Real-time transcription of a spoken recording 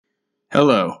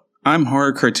Hello, I'm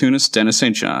horror cartoonist Dennis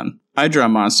St. John. I draw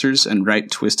monsters and write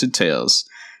twisted tales.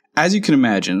 As you can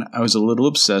imagine, I was a little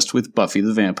obsessed with Buffy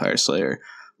the Vampire Slayer.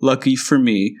 Lucky for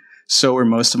me, so were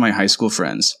most of my high school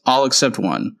friends, all except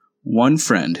one. One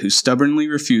friend who stubbornly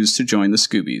refused to join the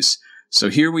Scoobies. So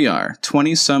here we are,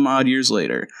 20-some-odd years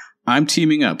later. I'm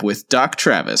teaming up with Doc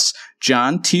Travis,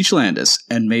 John Teach Landis,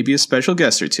 and maybe a special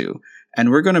guest or two. And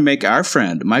we're going to make our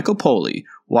friend, Michael Poley,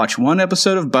 watch one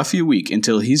episode of Buffy a week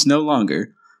until he's no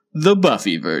longer the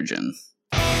Buffy Virgin.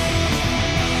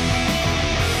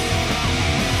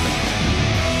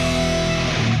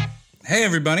 Hey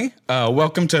everybody,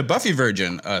 welcome to Buffy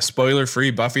Virgin, a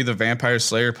spoiler-free Buffy the Vampire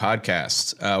Slayer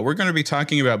podcast. We're going to be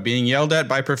talking about being yelled at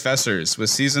by professors with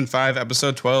Season 5,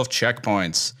 Episode 12,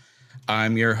 Checkpoints.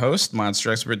 I'm your host,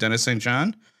 monster expert Dennis St.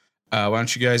 John. Why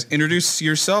don't you guys introduce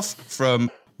yourself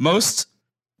from most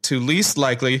to least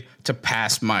likely to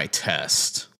pass my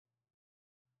test?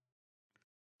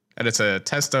 And it's a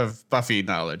test of Buffy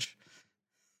knowledge.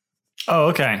 Oh,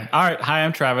 okay. All right. Hi,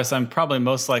 I'm Travis. I'm probably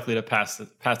most likely to pass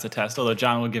the test, although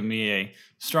John will give me a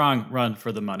strong run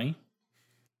for the money.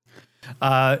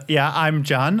 Yeah, I'm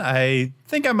John. I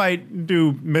think I might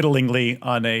do middlingly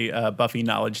on a Buffy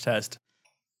knowledge test.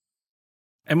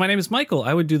 And my name is Michael.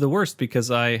 I would do the worst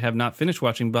because I have not finished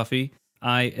watching Buffy.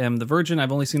 I am the virgin.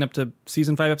 I've only seen up to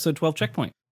Season 5, Episode 12,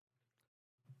 Checkpoint.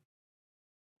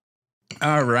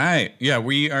 All right. Yeah,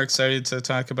 we are excited to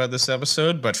talk about this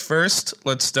episode. But first,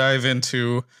 let's dive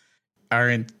into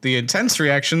the intense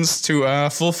reactions to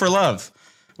Fool for Love,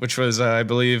 which was, I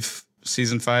believe,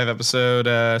 Season 5, Episode,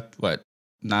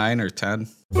 9 or 10?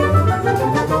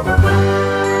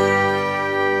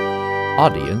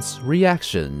 Audience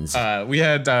reactions. We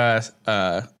had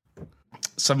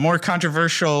some more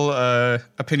controversial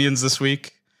opinions this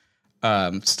week,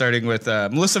 starting with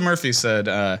Melissa Murphy said,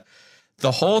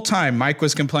 the whole time Mike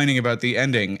was complaining about the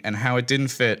ending and how it didn't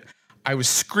fit, I was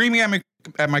screaming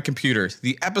at my computer.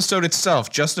 The episode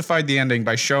itself justified the ending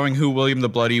by showing who William the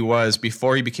Bloody was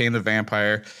before he became the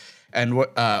vampire, and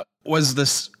what was the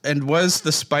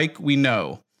Spike we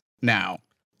know now.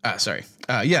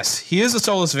 Yes, he is a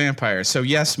soulless vampire, so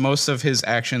yes, most of his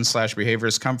actions /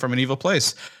 behaviors come from an evil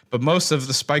place, but most of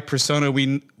the Spike persona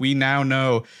we now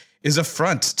know is a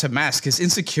front to mask his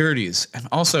insecurities and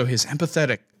also his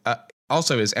empathetic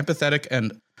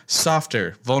and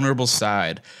softer, vulnerable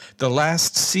side. The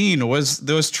last scene was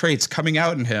those traits coming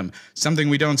out in him, something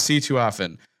we don't see too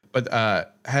often, but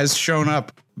has shown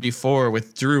up before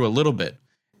with Drew a little bit.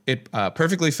 It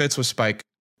perfectly fits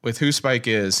with who Spike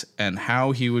is and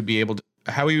how he would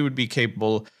be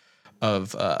capable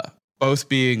of both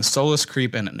being soulless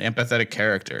creep and an empathetic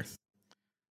character.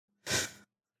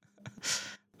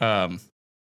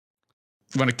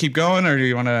 You want to keep going, or do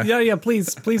you want to? Yeah.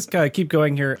 Please, keep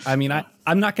going here. I mean,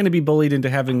 I'm not going to be bullied into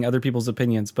having other people's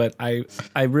opinions, but I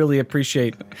really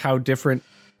appreciate how different,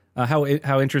 how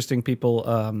interesting people,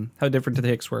 how different the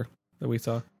Hicks were that we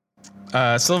saw.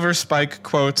 Silver Spike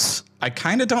quotes, "I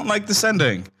kind of don't like this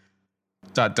ending. ...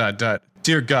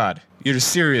 Dear God, you're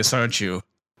serious, aren't you?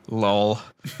 Lol."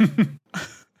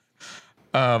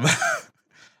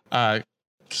 Kipa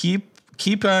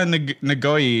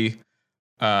Nagoyi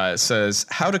says,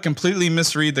 how to completely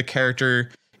misread the character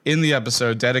in the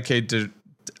episode dedicated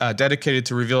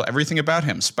to reveal everything about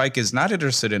him. Spike is not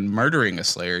interested in murdering a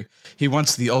Slayer. He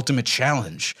wants the ultimate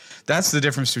challenge. That's the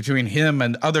difference between him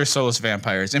and other soulless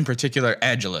vampires, in particular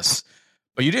Angelus.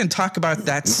 But you didn't talk about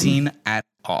that scene at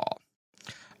all.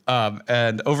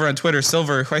 And over on Twitter,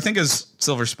 Silver, who I think is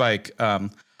Silver Spike,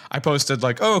 I posted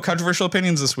controversial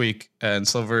opinions this week. And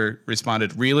Silver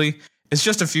responded, really? It's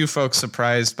just a few folks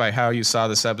surprised by how you saw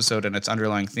this episode and its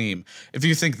underlying theme. If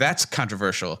you think that's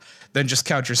controversial, then just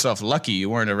count yourself lucky you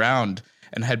weren't around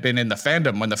and had been in the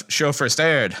fandom when the show first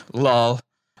aired. Lol.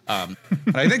 I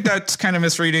think that's kind of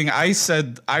misreading. I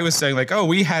was saying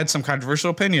we had some controversial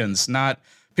opinions, not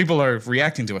people are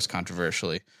reacting to us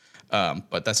controversially.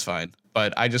 But that's fine.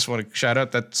 But I just want to shout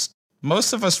out that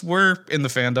most of us were in the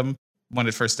fandom when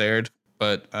it first aired,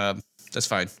 but that's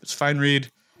fine. It's fine read.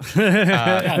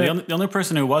 The only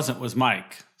person who wasn't was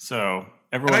Mike. So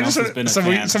everyone else has been a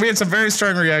fan. So we had some very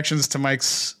strong reactions to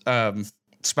Mike's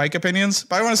Spike opinions.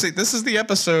 But I want to say this is the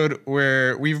episode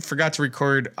where we forgot to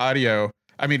record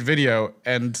video,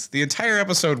 and the entire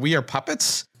episode we are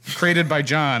puppets created by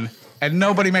John, and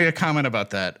nobody made a comment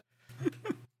about that.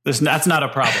 That's not a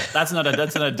problem. That's not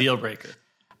a deal breaker.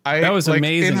 That was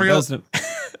amazing.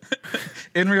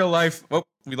 In real life,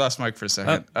 we lost Mike for a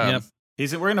second. Yep.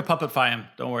 We're gonna puppetfy him.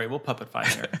 Don't worry, we'll puppetfy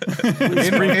in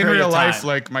him real life,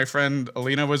 my friend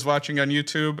Alina was watching on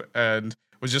YouTube and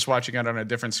was just watching it on a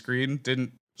different screen.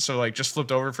 Didn't So like just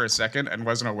flipped over for a second and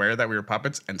wasn't aware that we were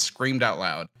puppets and screamed out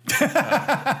loud.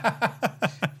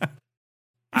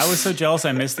 I was so jealous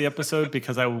I missed the episode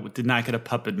because I did not get a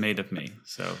puppet made of me.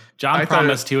 So John I thought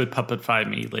promised he would puppetfy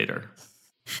me later.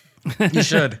 You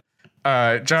should.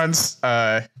 John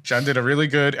did a really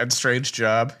good and strange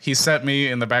job. He set me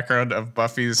in the background of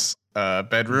Buffy's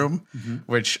bedroom,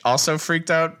 which also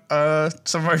freaked out a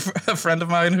friend of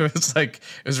mine who was like,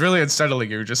 it was really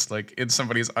unsettling. You were just like in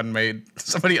somebody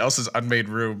else's unmade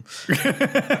room.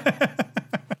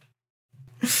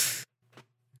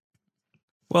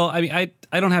 Well, I mean,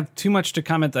 I don't have too much to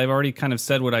comment. I've already kind of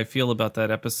said what I feel about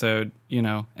that episode, you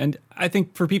know. And I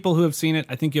think for people who have seen it,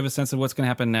 I think you have a sense of what's going to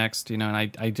happen next, you know, and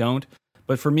I don't.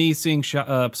 But for me, seeing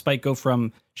Spike go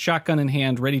from shotgun in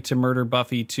hand, ready to murder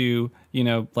Buffy to, you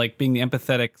know, like being the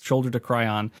empathetic shoulder to cry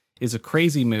on is a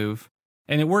crazy move.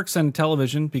 And it works on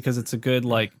television because it's a good,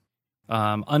 like,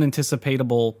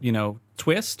 unanticipatable, you know,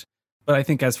 twist. But I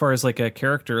think as far as like a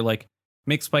character, like,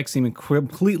 makes Spike seem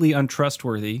completely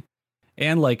untrustworthy.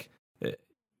 And like,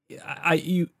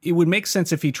 it would make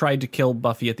sense if he tried to kill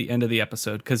Buffy at the end of the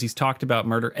episode because he's talked about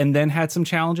murder and then had some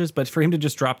challenges. But for him to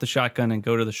just drop the shotgun and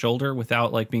go to the shoulder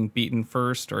without like being beaten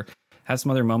first or have some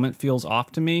other moment feels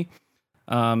off to me.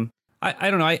 I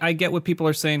don't know. I get what people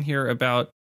are saying here about,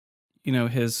 you know,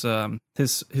 his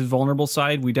vulnerable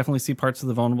side. We definitely see parts of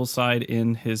the vulnerable side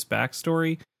in his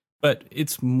backstory, but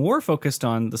it's more focused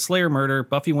on the Slayer murder.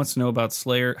 Buffy wants to know about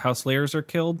how Slayers are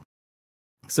killed,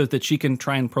 so that she can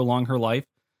try and prolong her life.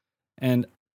 And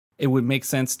it would make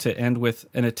sense to end with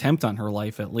an attempt on her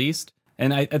life, at least.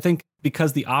 And I think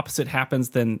because the opposite happens,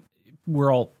 then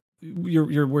we're all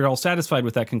satisfied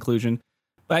with that conclusion.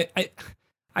 But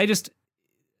I just,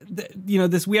 you know,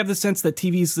 we have the sense that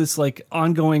TV's this like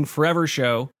ongoing forever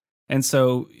show. And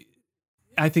so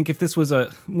I think if this was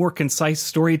a more concise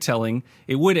storytelling,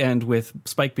 it would end with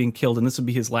Spike being killed and this would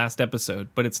be his last episode,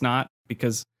 but it's not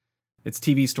because it's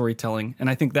TV storytelling. And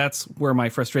I think that's where my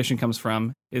frustration comes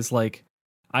from, is like,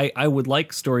 I would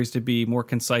like stories to be more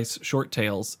concise, short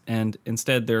tales. And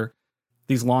instead they're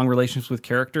these long relationships with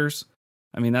characters.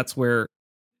 I mean, that's where,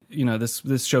 you know,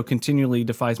 this show continually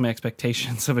defies my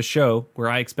expectations of a show where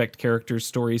I expect characters'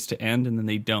 stories to end and then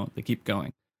they don't, they keep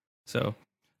going. So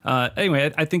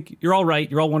anyway, I think you're all right.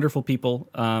 You're all wonderful people.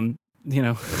 You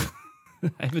know,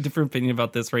 I have a different opinion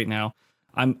about this right now.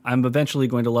 I'm eventually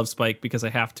going to love Spike because I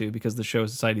have to, because the show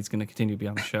Society is going to continue to be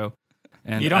on the show.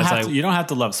 And you don't have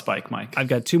to love Spike, Mike. I've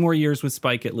got 2 more years with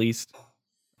Spike at least.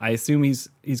 I assume he's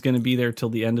going to be there till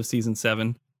the end of season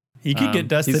 7. He could get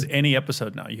dusted any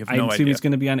episode now. You have no idea. I assume he's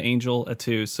going to be on Angel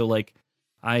too. So like,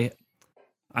 I'm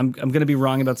going to be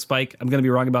wrong about Spike. I'm going to be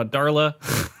wrong about Darla.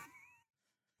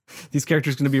 These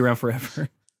characters are going to be around forever.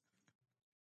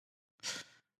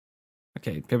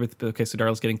 Okay. So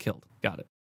Darla's getting killed. Got it.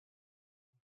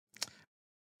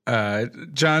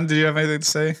 John, do you have anything to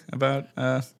say about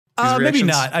maybe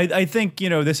not. I think, you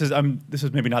know, this is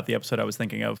maybe not the episode I was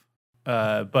thinking of,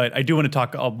 but I do want to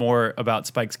talk more about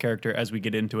Spike's character as we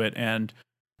get into it. And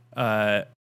I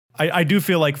do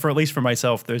feel like, at least for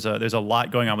myself, there's a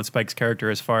lot going on with Spike's character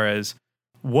as far as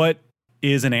what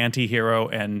is an anti-hero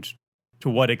and to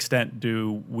what extent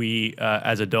do we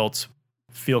as adults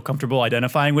feel comfortable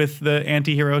identifying with the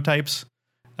anti-hero types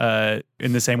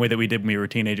in the same way that we did when we were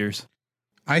teenagers.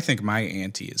 I think my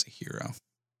auntie is a hero.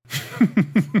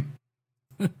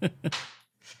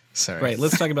 Sorry. Right,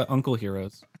 let's talk about Uncle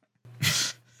Heroes.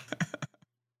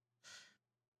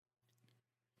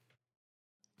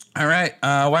 All right,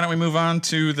 why don't we move on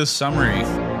to the summary?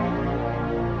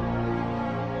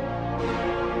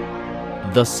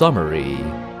 The summary.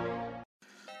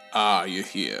 Ah, you're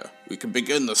here. We can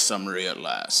begin the summary at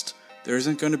last. There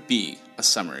isn't going to be a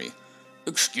summary.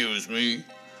 Excuse me.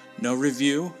 No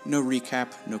review, no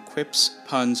recap, no quips,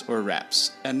 puns, or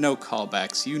raps, and no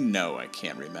callbacks you know I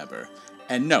can't remember,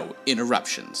 and no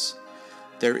interruptions.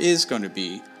 There is going to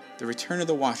be the return of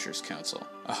the Watchers Council,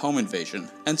 a home invasion,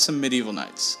 and some medieval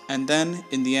knights, and then,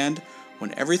 in the end,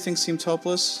 when everything seems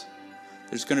hopeless,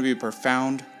 there's going to be a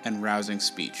profound and rousing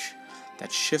speech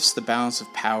that shifts the balance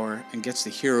of power and gets the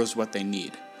heroes what they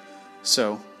need.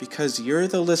 So, because you're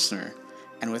the listener,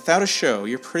 and without a show,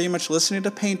 you're pretty much listening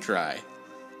to paint dry,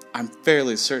 I'm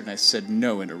fairly certain I said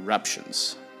no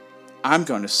interruptions. I'm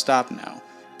going to stop now,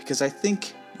 because I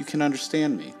think you can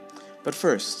understand me. But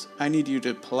first, I need you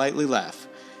to politely laugh,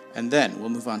 and then we'll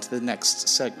move on to the next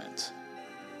segment.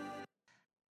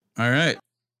 All right.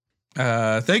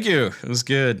 Thank you. It was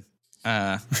good.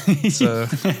 So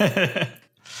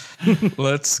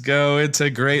let's go into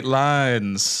Great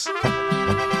Lines.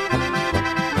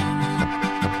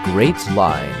 Great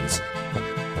Lines.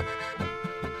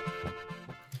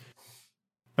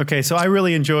 Okay, so I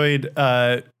really enjoyed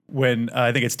when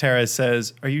I think it's Tara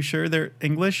says, "Are you sure they're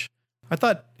English? I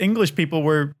thought English people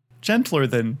were gentler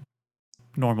than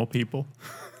normal people."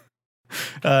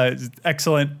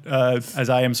 Excellent, as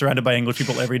I am surrounded by English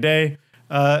people every day.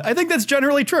 I think that's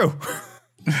generally true.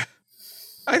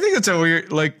 I think it's a weird,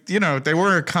 they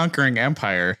were a conquering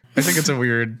empire. I think it's a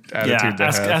weird attitude to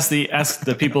have. Ask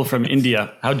the people from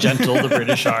India how gentle the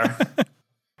British are.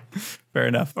 Fair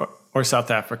enough. Or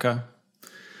South Africa.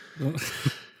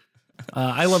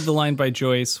 I love the line by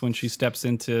Joyce when she steps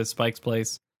into Spike's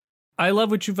place. I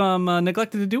love what you've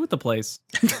neglected to do with the place.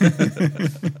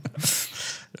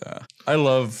 I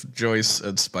love Joyce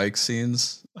and Spike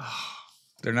scenes.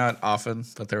 They're not often,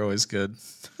 but they're always good.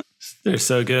 They're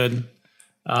so good.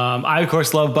 I, of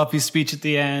course, love Buffy's speech at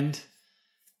the end.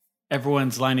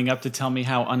 Everyone's lining up to tell me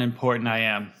how unimportant I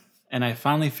am. And I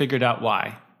finally figured out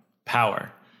why.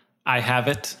 Power. I have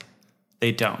it.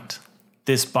 They don't.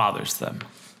 This bothers them.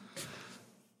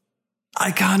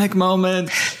 Iconic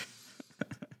moment.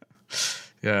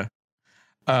 Yeah.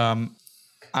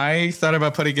 I thought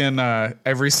about putting in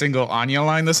every single Anya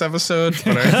line this episode,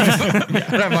 but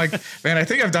I'm like, man, I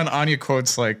think I've done Anya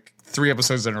quotes like 3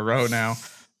 episodes in a row now.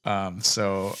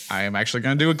 So I am actually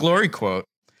going to do a glory quote.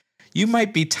 You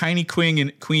might be tiny queen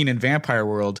in vampire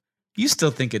world. You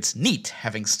still think it's neat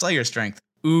having Slayer strength.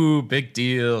 Ooh, big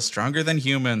deal. Stronger than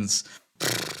humans.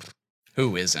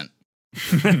 Who isn't?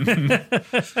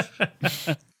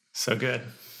 So good.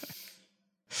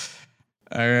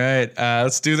 All right,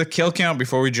 let's do the kill count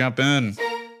before we jump in.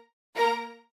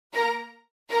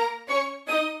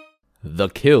 The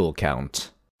kill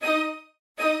count.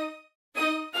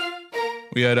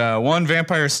 We had 1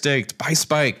 vampire staked by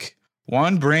Spike,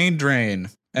 1 brain drain,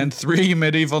 and 3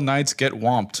 medieval knights get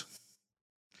whomped.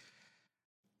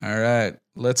 All right,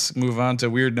 let's move on to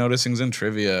weird noticings and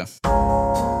trivia.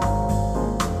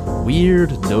 Weird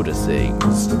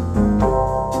noticings.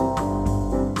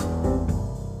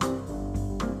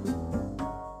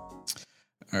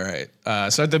 All right.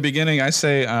 So at the beginning, I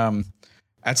say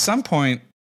at some point,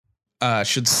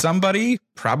 should somebody,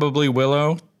 probably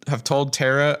Willow, have told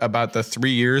Tara about the 3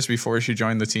 years before she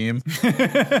joined the team?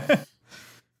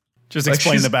 Just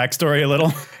explain the backstory a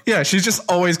little. Yeah, she's just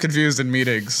always confused in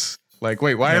meetings. Like,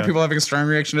 wait, why are people having a strong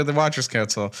reaction to the Watchers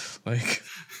Council? Like,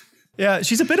 yeah,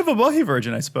 she's a bit of a Buffy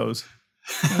virgin, I suppose.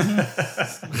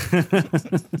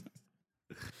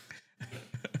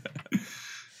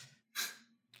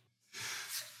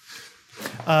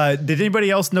 Did anybody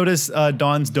else notice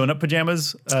Dawn's donut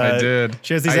pajamas? I did.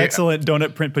 She has these excellent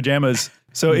donut print pajamas.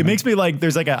 So it makes me like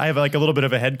I have like a little bit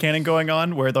of a headcanon going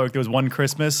on where there was one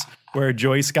Christmas where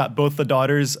Joyce got both the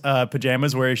daughters'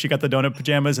 pajamas, where she got the donut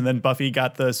pajamas and then Buffy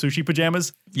got the sushi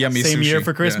pajamas. Yummy Same sushi. year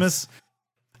for Christmas. Yeah.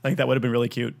 I think that would have been really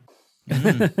cute.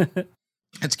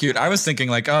 It's cute. I was thinking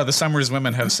like, oh, the Summers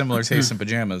women have similar tastes in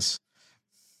pajamas.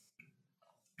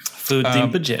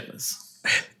 Food-themed pajamas.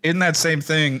 In that same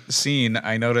scene,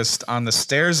 I noticed on the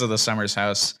stairs of the Summers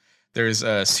house, there's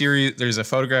a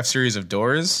photograph series of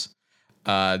doors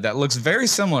that looks very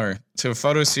similar to a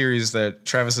photo series that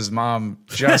Travis's mom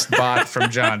just bought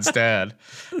from John's dad,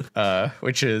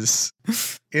 which is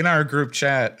in our group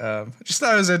chat. Just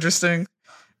thought it was interesting.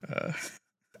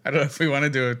 I don't know if we want to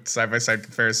do a side-by-side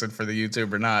comparison for the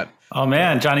YouTube or not. Oh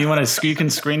man, Johnny, you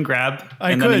can screen grab?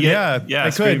 I could.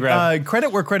 I could.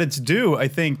 Credit where credit's due. I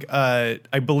think, I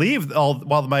believe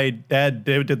while my dad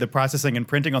did the processing and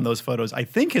printing on those photos, I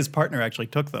think his partner actually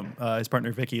took them. His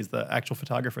partner Vicky is the actual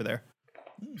photographer there.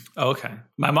 Oh, okay.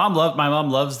 My mom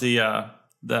loves the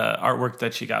artwork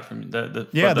that she got from the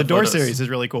door photos. series is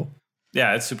really cool.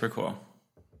 Yeah, it's super cool.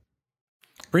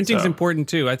 Printing's important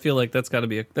too. I feel like that's got to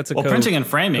be that's a code. Printing and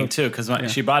framing too, because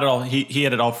she bought it all. He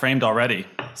had it all framed already.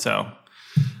 So,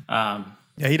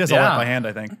 he does all that by hand,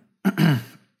 I think.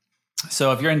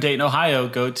 So if you're in Dayton, Ohio,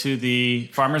 go to the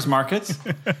farmers market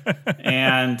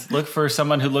and look for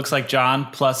someone who looks like John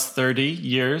plus 30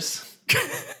 years.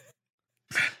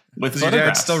 With Is your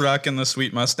dad still rocking the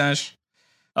sweet mustache?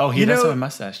 Oh, he does have a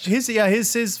mustache.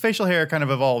 His facial hair kind of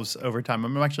evolves over time.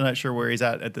 I'm actually not sure where he's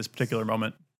at this particular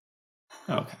moment.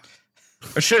 Okay.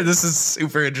 Sure, this is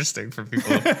super interesting for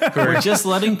people who are just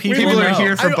letting people are know.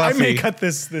 here for Buffy. I may cut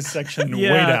this section way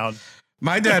down.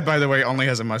 My dad, by the way, only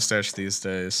has a mustache these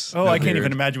days. Oh, I can't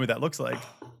even imagine what that looks like.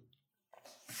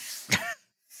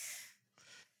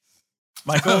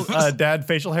 Michael, dad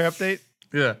facial hair update?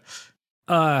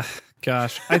 Yeah.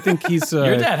 Gosh, I think he's...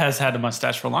 Your dad has had a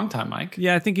mustache for a long time, Mike.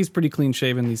 Yeah, I think he's pretty clean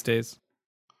shaven these days.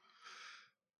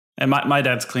 And my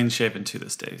dad's clean shaven too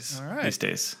these days. All right. These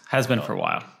days. Has been for a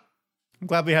while. I'm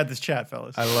glad we had this chat,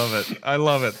 fellas. I love it. I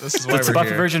love it. This is why It's a we're Buffy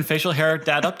here. Virgin facial hair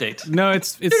dad update. No,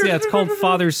 it's called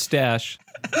Father's Stash.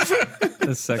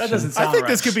 This section. That doesn't sound I think right.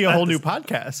 this could be a whole new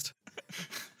podcast.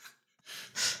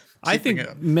 I think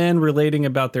Keeping it- men relating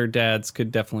about their dads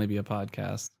could definitely be a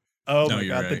podcast. Oh No, my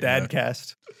you're god, the right, dad yeah.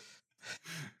 cast.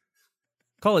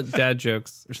 Call it dad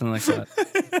jokes or something like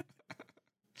that.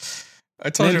 I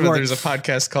told you Maybe more- there's a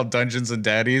podcast called Dungeons and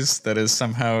Daddies that is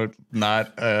somehow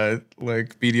not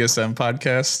like BDSM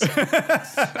podcast.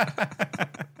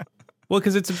 Well,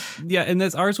 because and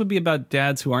that's ours would be about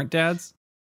dads who aren't dads,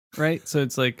 right? So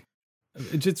it's like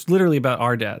it's literally about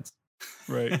our dads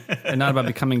Right. and not about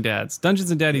becoming dads. Dungeons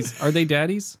and Daddies, are they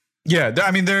daddies? Yeah, I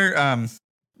mean they're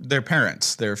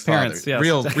parents, they're Parents, fathers, yes.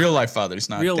 real life fathers,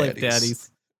 not Real life daddies.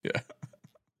 daddies.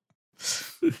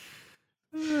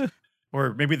 Yeah.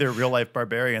 Or maybe they're real life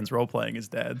barbarians role playing as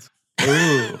dads.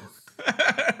 Ooh.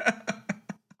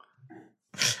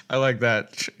 I like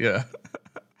that. Yeah.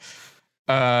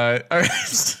 All right,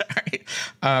 sorry.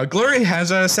 Glory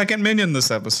has a second minion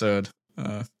this episode.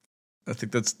 I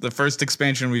think that's the first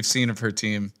expansion we've seen of her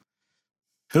team.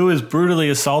 Who is brutally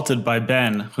assaulted by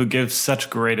Ben, who gives such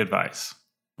great advice.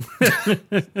 I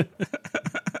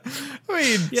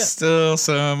mean, Still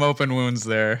some open wounds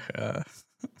there.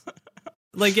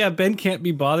 Like, yeah, Ben can't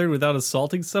be bothered without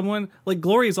assaulting someone. Like,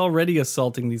 Glory is already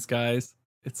assaulting these guys.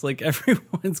 It's like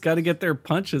everyone's got to get their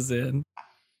punches in.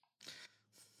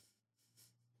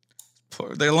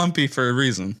 They're lumpy for a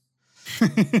reason.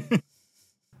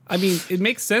 I mean, it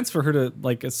makes sense for her to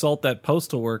like assault that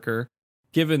postal worker,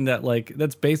 given that like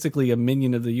that's basically a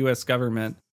minion of the U.S.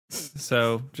 government.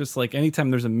 So just like anytime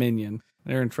there's a minion,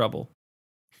 they're in trouble.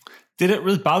 Did it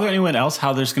really bother anyone else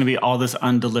how there's going to be all this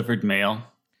undelivered mail?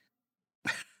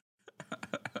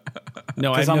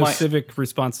 No, I 'Cause have I'm no like-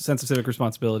 sense of civic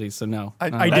responsibility. So no,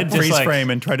 I did That's freeze like- frame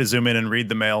and try to zoom in and read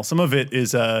the mail. Some of it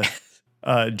is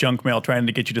junk mail trying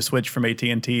to get you to switch from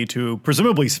AT&T to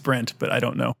presumably Sprint, but I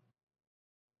don't know.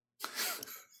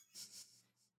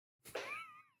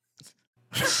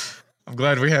 I'm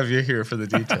glad we have you here for the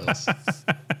details.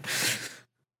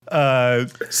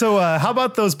 So how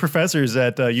about those professors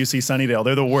at UC Sunnydale?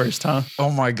 They're the worst, huh? Oh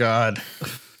my god.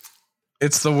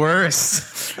 It's the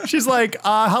worst. She's like,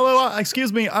 hello,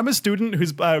 excuse me. I'm a student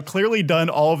who's clearly done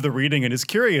all of the reading and is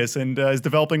curious and is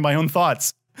developing my own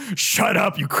thoughts. Shut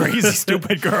up, you crazy,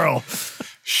 stupid girl.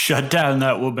 Shut down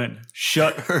that woman.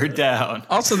 Shut her down.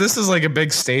 Also, this is like a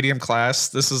big stadium class.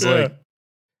 This is like,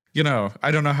 you know,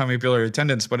 I don't know how many people are in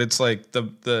attendance, but it's like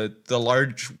the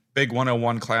large, big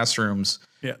 101 classrooms.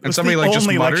 Yeah, And somebody like just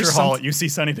only mutters lecture hall at something.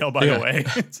 UC Sunnydale, by Yeah. the way.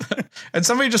 And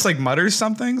somebody just like mutters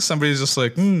something. Somebody's just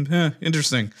like,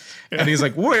 interesting. And he's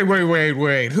like,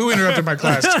 wait. Who interrupted my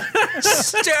class?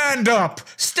 Stand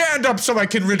up so I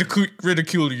can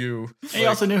ridicule you. And you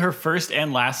also knew her first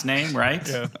and last name, right?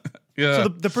 Yeah. Yeah. So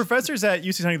the professors at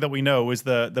UC Sunnydale that we know was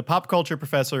the pop culture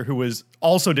professor who was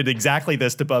also did exactly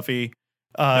this to Buffy.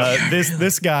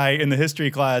 This guy in the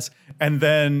history class, and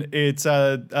then it's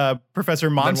Professor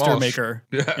Monster Walsh. Maker.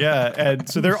 Yeah. And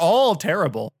so they're all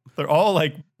terrible. They're all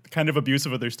like kind of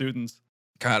abusive of their students.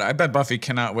 God, I bet Buffy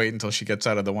cannot wait until she gets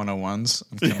out of the 101s.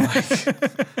 I'm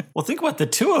kinda like, Well, think what the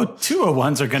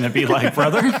 201s are going to be like,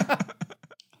 brother.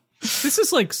 this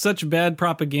is like such bad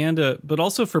propaganda, but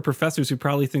also for professors who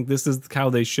probably think this is how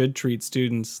they should treat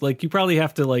students. Like you probably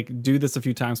have to like do this a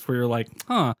few times before you're like,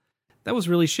 that was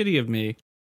really shitty of me.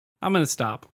 I'm going to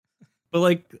stop. But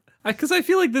like, because I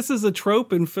feel like this is a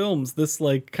trope in films, this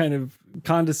like kind of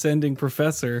condescending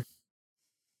professor.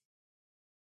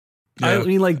 I Yeah.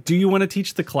 mean, like, do you want to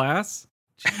teach the class?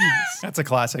 Jeez. That's a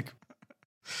classic.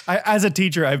 As a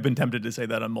teacher, I've been tempted to say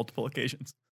that on multiple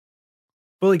occasions.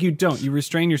 But like, you don't. You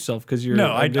restrain yourself because you're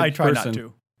No, a I good try person. not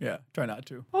to. Yeah, try not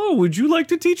to. Oh, would you like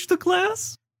to teach the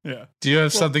class? Yeah. do you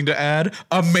have something to add?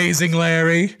 Amazing,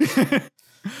 Larry.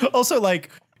 Also, like,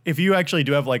 if you actually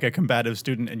do have like a combative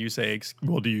student and you say,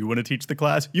 well, do you want to teach the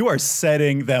class? You are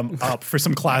setting them up for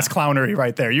some class clownery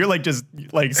right there. You're like just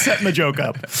like setting the joke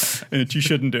up, and you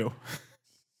shouldn't do.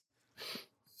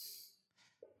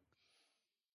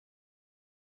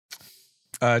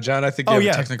 John, I think you Oh, have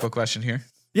yeah. a technical question here.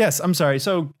 Yes, I'm sorry.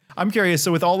 So I'm curious.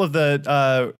 So with all of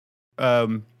the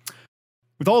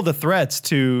threats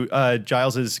to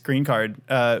Giles's green card,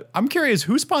 I'm curious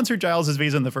who sponsored Giles's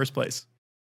visa in the first place.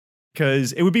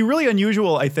 Because it would be really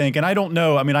unusual, I think. And I don't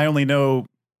know. I mean, I only know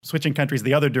switching countries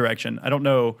the other direction. I don't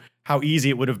know how easy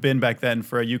it would have been back then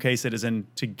for a UK citizen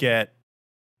to get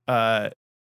a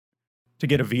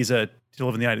visa to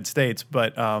live in the United States.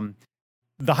 But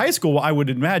the high school, I would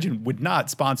imagine, would not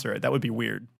sponsor it. That would be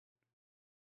weird.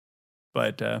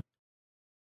 But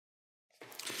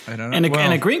I I don't know.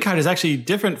 And a green card is actually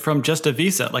different from just a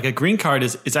visa. Like a green card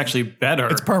is actually better.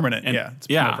 It's permanent. And, It's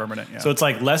more permanent. Yeah. So it's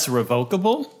like less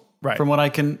revocable. Right. From what I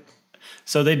can.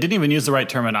 So they didn't even use the right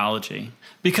terminology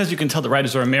because you can tell the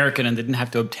writers are American and they didn't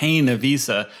have to obtain a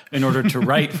visa in order to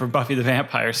write for Buffy the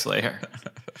Vampire Slayer.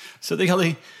 So they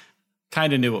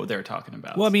kind of knew what they were talking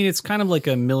about. Well, I mean, it's kind of like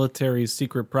a military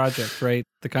secret project, right?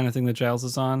 The kind of thing that Giles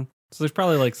is on. So there's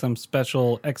probably like some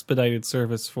special expedited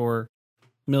service for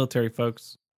military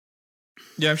folks.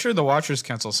 Yeah, I'm sure the Watchers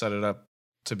Council set it up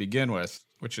to begin with,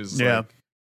 which is like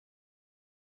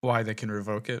why they can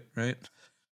revoke it, right?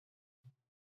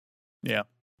 Yeah.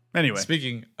 Anyway.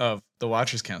 Speaking of the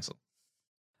Watchers Council.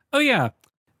 Oh, yeah.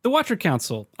 The Watcher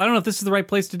Council. I don't know if this is the right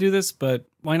place to do this, but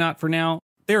why not for now?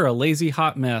 They're a lazy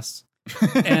hot mess.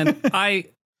 And I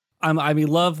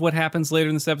love what happens later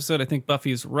in this episode. I think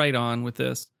Buffy's right on with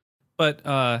this. But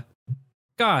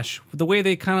gosh, the way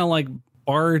they kind of like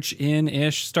barge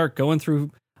in-ish, start going through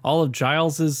all of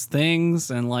Giles's things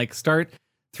and like start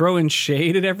throwing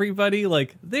shade at everybody,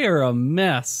 like they are a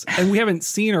mess. And we haven't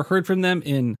seen or heard from them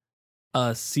in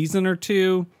a season or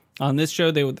two. On this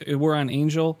show, they were on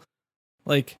Angel.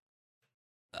 Like,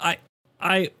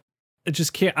 I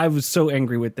just can't. I was so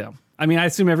angry with them. I mean, I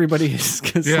assume everybody is,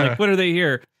 because like, what are they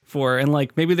here for? And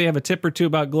like, maybe they have a tip or two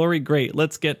about Glory. Great,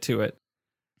 let's get to it.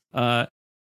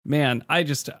 Man, I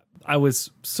was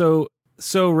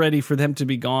so ready for them to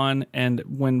be gone. And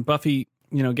when Buffy,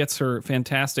 gets her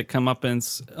fantastic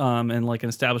comeuppance, and like an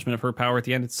establishment of her power at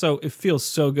the end, it feels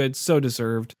so good, so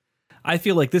deserved. I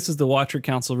feel like this is the Watcher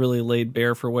Council really laid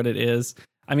bare for what it is.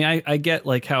 I mean, I get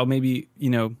like how maybe,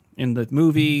 in the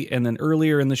movie and then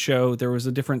earlier in the show, there was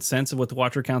a different sense of what the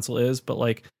Watcher Council is, but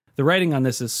like the writing on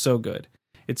this is so good.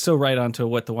 It's so right onto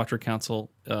what the Watcher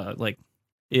Council like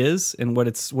is and what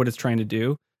it's trying to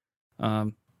do.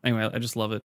 Anyway, I just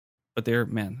love it. But they're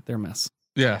a mess.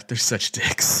 Yeah, they're such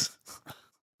dicks.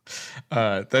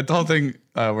 That whole thing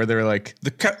where they're like,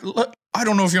 I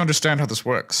don't know if you understand how this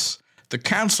works. The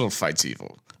council fights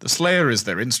evil. The Slayer is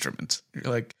their instrument.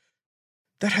 You're like,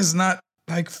 that has not,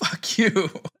 like, fuck you.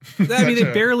 I mean,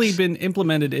 they've barely been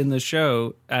implemented in the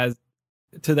show as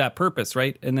to that purpose,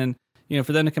 right? And then,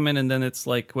 for them to come in and then it's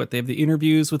like, they have the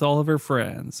interviews with all of her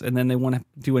friends, and then they want to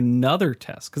do another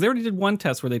test because they already did one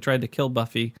test where they tried to kill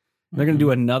Buffy. They're going to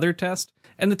do another test.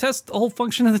 And the whole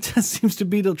function of the test seems to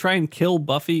be to try and kill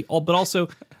Buffy. But also,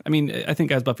 I mean, I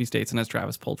think as Buffy states and as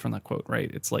Travis pulled from that quote, right?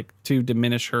 It's like to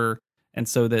diminish her and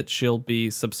so that she'll be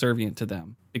subservient to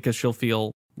them because she'll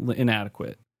feel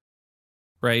inadequate,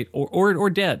 right? Or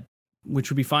dead, which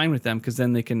would be fine with them because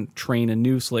then they can train a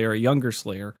new Slayer, a younger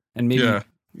Slayer, and maybe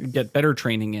get better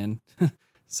training in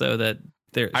so that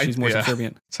she's more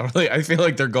subservient. Totally. I feel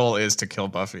like their goal is to kill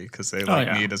Buffy because they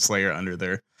need a Slayer under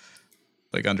their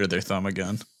thumb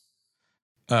again.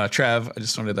 Trav, I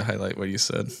just wanted to highlight what you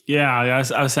said. Yeah,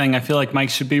 I was saying I feel like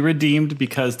Mike should be redeemed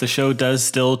because the show does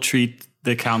still treat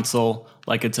the council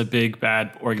like it's a big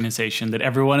bad organization that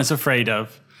everyone is afraid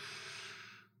of.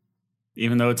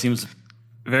 Even though it seems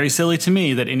very silly to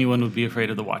me that anyone would be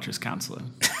afraid of the Watchers Council.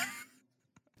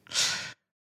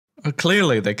 Well,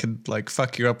 clearly they could like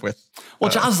fuck you up with.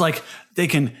 Well, Giles is like they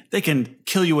can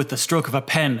kill you with the stroke of a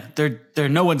pen. They're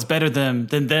no one's better than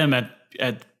them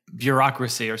at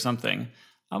bureaucracy or something.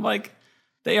 I'm like,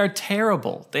 they are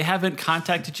terrible. They haven't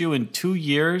contacted you in 2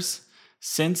 years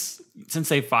since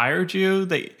they fired you.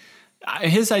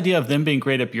 His idea of them being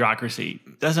great at bureaucracy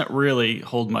doesn't really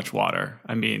hold much water.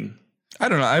 I mean, I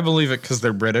don't know. I believe it because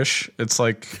they're British. It's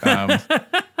like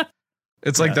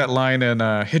it's like that line in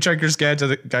Hitchhiker's Guide to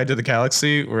the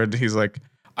Galaxy where he's like,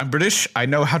 "I'm British. I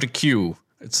know how to queue."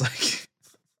 It's like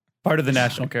part of the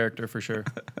national character for sure.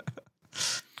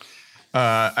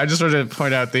 I just wanted to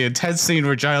point out the intense scene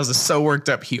where Giles is so worked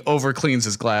up he overcleans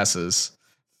his glasses.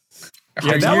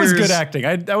 Yeah, that was good acting.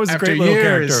 That was a great little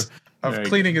character of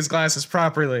cleaning his glasses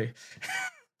properly.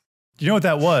 You know what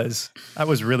that was? That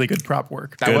was really good prop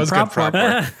work. That was good prop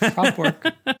work. Prop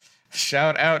work.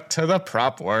 Shout out to the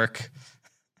prop work.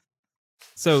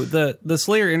 So the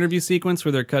Slayer interview sequence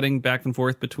where they're cutting back and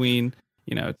forth between,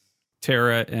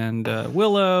 Tara and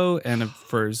Willow and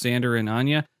for Xander and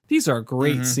Anya. These are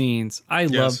great scenes. I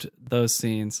loved those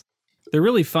scenes. They're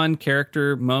really fun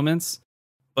character moments,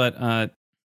 but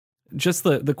just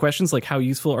the questions like how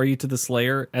useful are you to the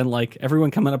Slayer and like everyone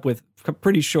coming up with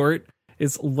pretty short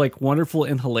is like wonderful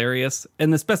and hilarious.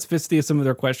 And the specificity of some of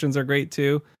their questions are great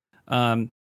too. I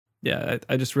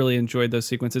just really enjoyed those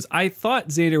sequences. I thought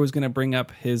Xander was going to bring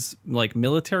up his like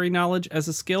military knowledge as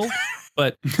a skill,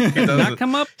 but it did not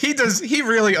come up. He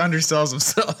really undersells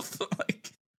himself.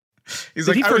 He's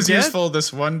like, I was useful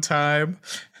this one time.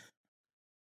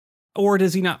 or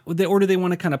does he not? Or do they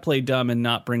want to kind of play dumb and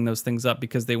not bring those things up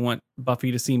because they want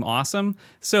Buffy to seem awesome?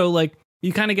 So like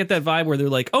you kind of get that vibe where they're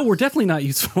like, oh, we're definitely not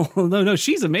useful. No,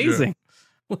 she's amazing.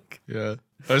 Yeah,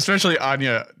 but especially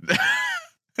Anya.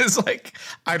 It's like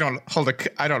I don't hold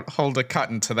a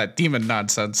cotton to that demon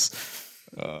nonsense.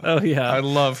 Oh yeah, I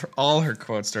love all her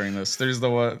quotes during this. There's the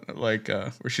one like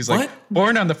where she's like,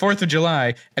 "Born on the 4th of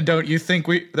July, and don't you think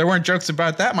there weren't jokes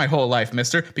about that my whole life,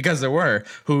 Mister? Because there were.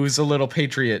 Who's a little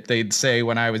patriot? They'd say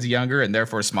when I was younger and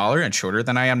therefore smaller and shorter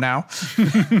than I am now."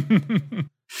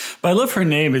 But I love her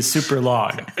name is super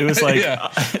long. It was like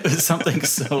it was something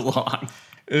so long.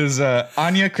 It was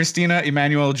Anya Christina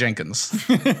Emmanuel Jenkins.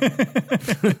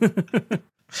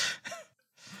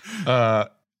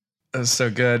 It was so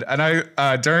good. And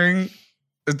I during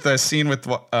the scene with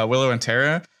Willow and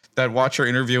Tara, that Watcher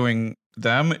interviewing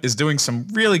them is doing some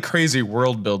really crazy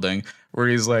world building where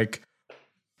he's like,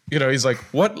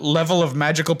 what level of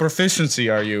magical proficiency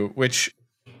are you? Which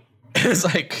is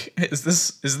like, is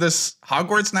this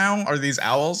Hogwarts now? Are these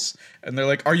owls? And they're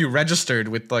like, are you registered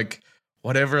with like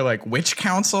whatever, like witch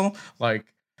council? Like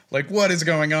what is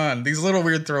going on? These little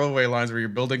weird throwaway lines where you're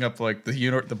building up like the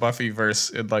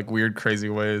Buffyverse in like weird, crazy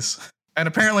ways. And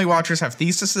apparently Watchers have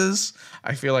theses.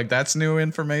 I feel like that's new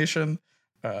information.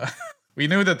 We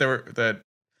knew that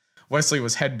Wesley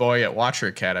was head boy at Watcher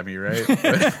Academy, right?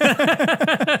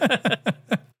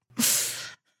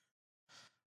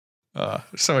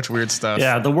 So much weird stuff.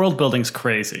 Yeah, the world building's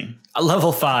crazy.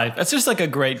 Level 5. That's just like a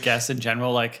great guess in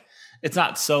general. Like it's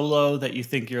not so low that you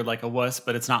think you're like a wuss,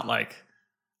 but it's not like.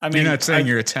 I mean, you're not saying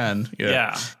you're a 10.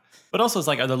 Yeah. But also it's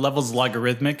like, are the levels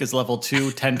logarithmic? Is level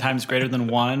 2 10 times greater than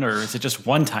 1? Or is it just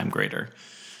 1 time greater?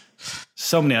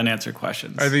 So many unanswered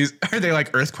questions. Are they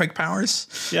like earthquake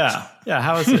powers? Yeah. Yeah.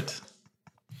 How is it?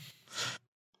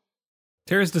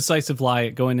 Tara's decisive lie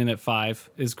going in at 5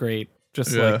 is great.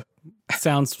 Just like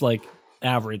sounds like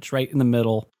average, right in the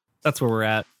middle. That's where we're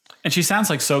at. And she sounds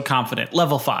like so confident.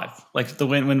 Level 5. Like the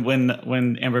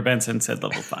when Amber Benson said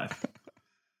level 5.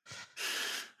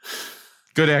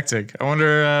 Good acting. I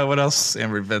wonder what else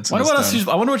Amber Benson has done.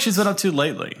 I wonder what she's been up to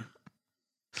lately.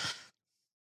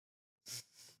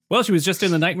 Well, she was just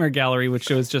in the Nightmare Gallery, which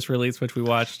was just released, which we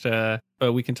watched,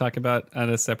 but we can talk about on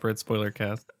a separate spoiler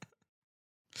cast.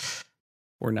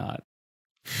 Or not.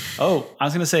 Oh, I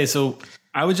was going to say, so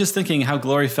I was just thinking how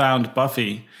Glory found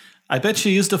Buffy. I bet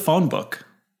she used a phone book.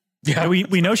 Yeah,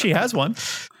 we know she has one.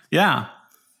 Yeah.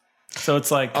 So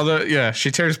it's like, although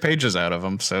she tears pages out of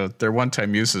them, so they're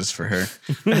one-time uses for her.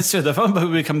 It's true. The phone book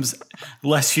becomes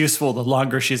less useful the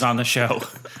longer she's on the show.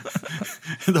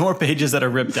 The more pages that are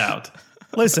ripped out.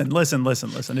 Listen.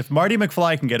 If Marty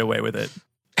McFly can get away with it.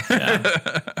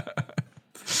 Yeah.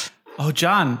 Oh,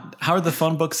 John, how are the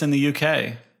phone books in the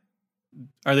UK?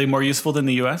 Are they more useful than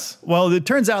the US? Well, it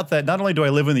turns out that not only do I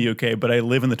live in the UK, but I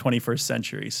live in the 21st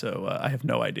century, so I have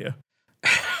no idea.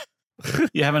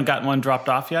 You haven't gotten one dropped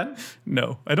off yet?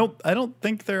 No, I don't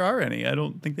think there are any. I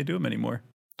don't think they do them anymore.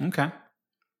 Okay.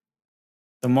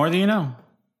 The more that you know.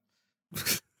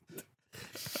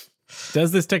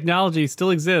 Does this technology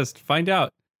still exist? Find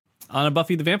out on a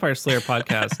Buffy the Vampire Slayer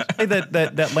podcast. Hey, that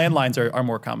landlines are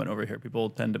more common over here.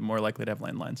 People tend to more likely to have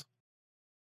landlines.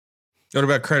 What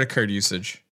about credit card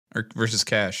usage versus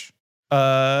cash?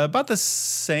 About the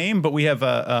same, but we have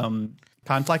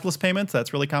contactless payments.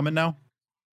 That's really common now.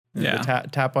 Yeah.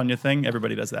 Tap on your thing.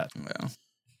 Everybody does that.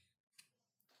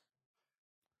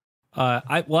 Well,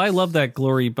 I love that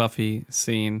Glory Buffy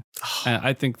scene.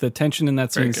 I think the tension in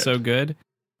that scene is so good.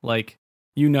 Like,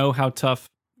 you know how tough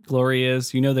Glory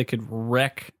is. You know they could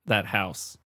wreck that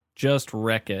house, just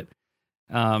wreck it.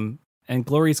 And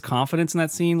Glory's confidence in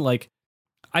that scene, like,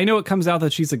 I know it comes out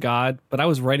that she's a god, but I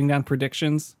was writing down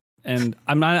predictions, and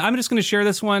I'm just going to share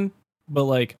this one. But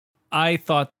like, I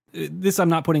thought this, I'm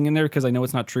not putting in there because I know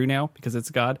it's not true now because it's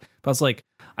God. But I was like,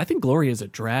 I think Glory is a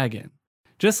dragon.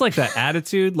 Just like that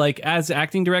attitude, like as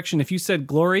acting direction. If you said,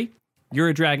 Glory, you're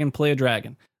a dragon, play a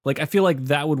dragon. Like, I feel like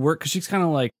that would work because she's kind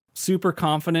of like super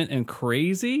confident and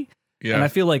crazy. Yeah. And I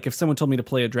feel like if someone told me to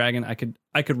play a dragon,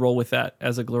 I could roll with that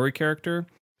as a Glory character.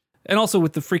 And also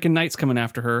with the freaking knights coming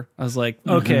after her, I was like,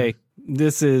 okay,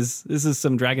 this is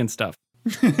some dragon stuff.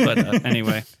 But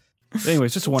anyways,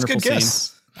 just a wonderful scene.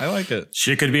 Guess. I like it.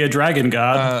 She could be a dragon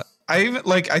god.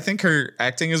 I think her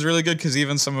acting is really good because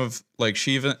even some of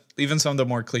even some of the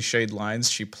more cliched lines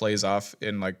she plays off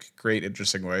in like great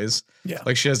interesting ways. Yeah,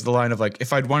 like she has the line of like,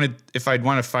 if I'd want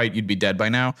to fight, you'd be dead by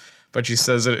now. But she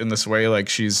says it in this way like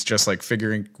she's just like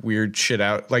figuring weird shit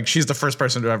out. Like she's the first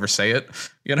person to ever say it.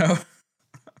 You know.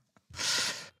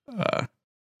 Why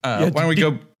don't we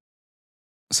go?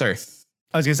 Sorry.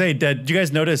 I was gonna say, did you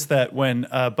guys notice that when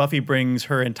Buffy brings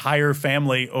her entire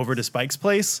family over to Spike's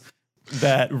place,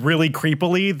 that really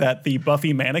creepily that the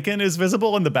Buffy mannequin is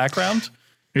visible in the background?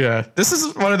 Yeah, this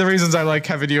is one of the reasons I like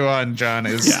having you on, John.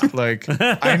 Is like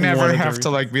I never have to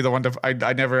like be the one to.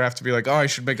 I never have to be like, oh, I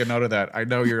should make a note of that. I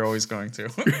know you're always going to.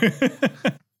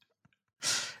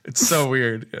 It's so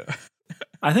weird. Yeah.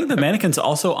 I think the mannequin's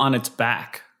also on its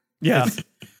back. Yeah,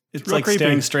 It's real like creepy.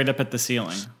 staring straight up at the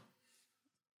ceiling.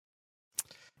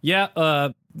 Yeah.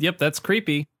 Yep. That's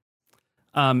creepy.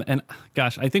 And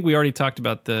gosh, I think we already talked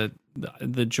about the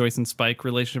Joyce and Spike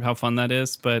relationship, how fun that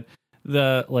is. But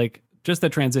just the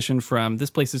transition from this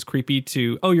place is creepy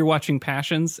to, oh, you're watching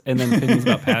Passions, and then opinions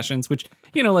about Passions, which,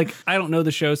 I don't know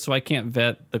the show, so I can't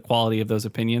vet the quality of those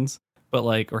opinions, but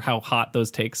or how hot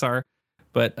those takes are.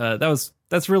 But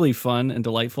that's really fun and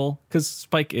delightful because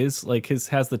Spike is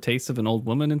has the taste of an old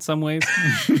woman in some ways.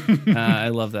 I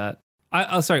love that.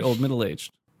 Sorry,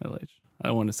 middle-aged. I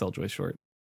don't want to sell Joyce short.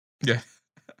 Yeah.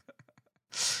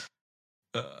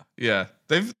 Yeah.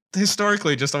 They've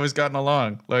historically just always gotten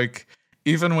along. Like,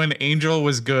 even when Angel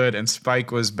was good and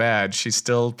Spike was bad, she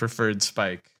still preferred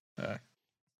Spike.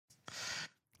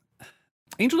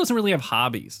 Angel doesn't really have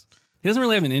hobbies. He doesn't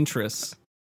really have an interest.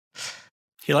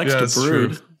 He likes to that's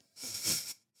brood. true.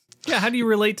 Yeah, how do you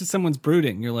relate to someone's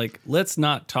brooding? You're like, let's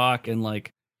not talk and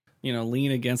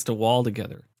lean against a wall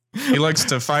together. He likes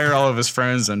to fire all of his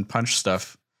friends and punch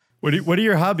stuff. What are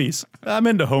your hobbies? I'm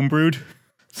into homebrood.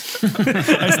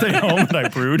 I stay home and I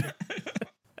brood.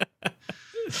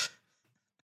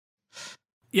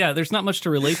 Yeah, there's not much to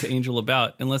relate to Angel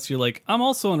about unless you're like, I'm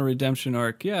also on a redemption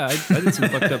arc. Yeah, I did some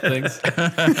fucked up things.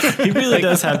 He really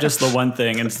does have just the one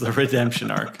thing, and it's the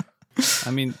redemption arc.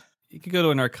 I mean, you could go to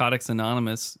a Narcotics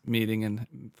Anonymous meeting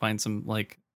and find some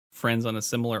friends on a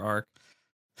similar arc.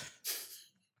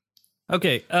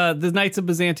 Okay, the Knights of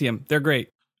Byzantium. They're great.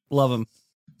 Love them.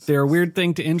 They're a weird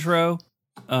thing to intro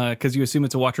because you assume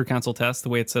it's a Watcher Council test, the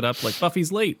way it's set up. Like,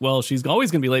 Buffy's late. Well, she's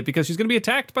always going to be late because she's going to be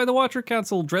attacked by the Watcher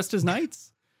Council dressed as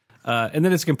knights. And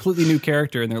then it's a completely new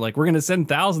character, and they're like, we're going to send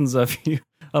thousands of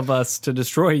us to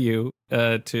destroy you,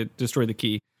 to destroy the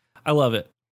key. I love it.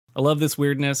 I love this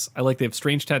weirdness. I like they have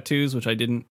strange tattoos, which I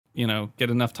didn't, get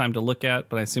enough time to look at,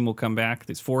 but I assume will come back.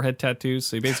 These forehead tattoos,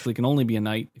 so you basically can only be a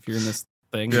knight if you're in this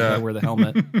thing. Yeah. You gotta wear the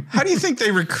helmet. How do you think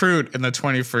they recruit in the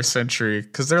 21st century?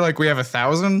 Because they're like, we have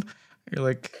 1,000. You're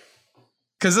like,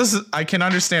 because I can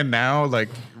understand now, like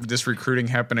this recruiting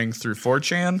happening through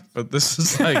 4chan, but this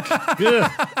is like,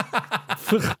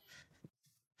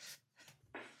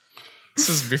 this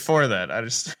is before that. I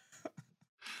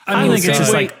think it's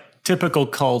just like typical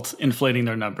cult inflating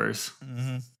their numbers.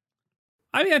 Mm-hmm.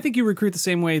 I mean, I think you recruit the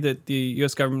same way that the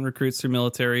U.S. government recruits through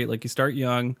military. Like, you start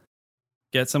young,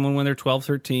 get someone when they're 12,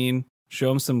 13, show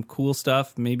them some cool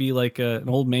stuff, maybe like an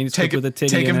old manuscript with a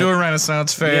titty take in him it. to a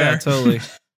Renaissance fair. Yeah, totally.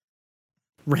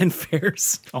 Ren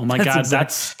fairs. Oh my God,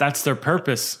 that's their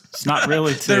purpose. It's not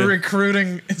really to... They're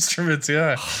recruiting instruments,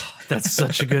 yeah. That's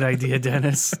such a good idea,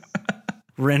 Dennis.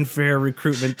 Ren fair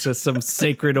recruitment to some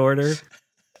sacred order.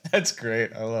 That's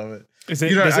great. I love it. Does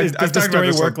the I've story talked about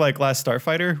this work like Last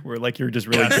Starfighter, where you're just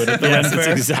really good at the Yes, Ren it's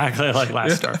Fair? exactly like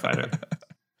Last Starfighter.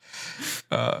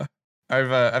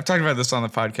 I've talked about this on the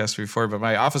podcast before, but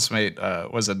my office mate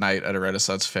was a knight at a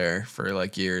Renaissance fair for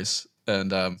years,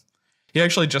 and he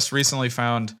actually just recently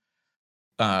found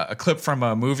a clip from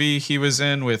a movie he was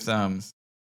in with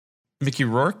Mickey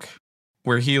Rourke,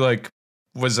 where he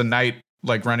was a knight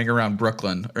running around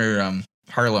Brooklyn or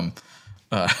Harlem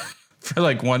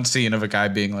for one scene of a guy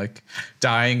being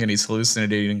dying and he's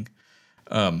hallucinating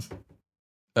cops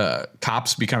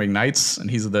becoming knights, and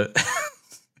he's the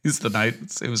he's the knight.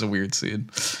 It was a weird scene.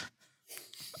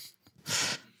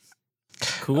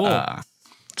 Cool.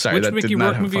 Sorry, Which that Mickey did not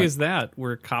Rourke have movie fun. is that,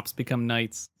 where cops become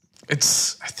knights? I think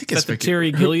Is it's that the Mickey.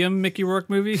 Terry Gilliam Mickey Rourke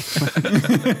movie?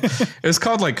 It was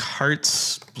called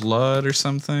Heart's Blood or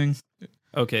something.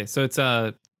 Okay, so it's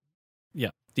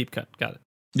deep cut. Got it.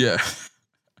 Yeah.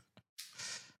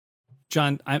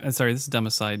 John, I'm sorry, this is dumb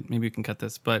aside. Maybe you can cut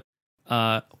this, but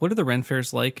what are the Ren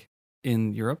fairs like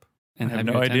in Europe? And I have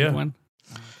you no attended idea. One?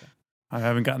 I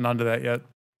haven't gotten onto that yet.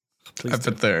 Please I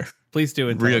do. bet they're Please do.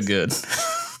 And tell real us. good.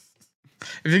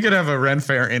 If you could have a Ren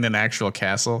fair in an actual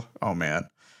castle, oh man.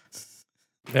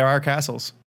 There are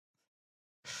castles.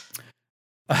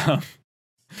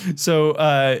 So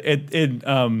there's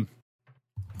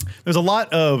a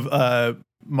lot of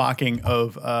mocking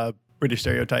of British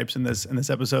stereotypes in this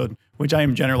episode, which I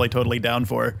am generally totally down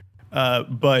for.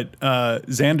 But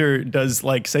Xander does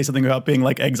say something about being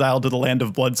exiled to the land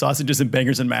of blood sausages and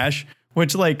bangers and mash,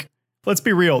 which let's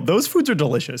be real, those foods are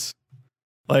delicious.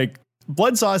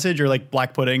 blood sausage or like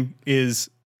black pudding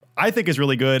I think is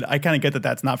really good. I kind of get that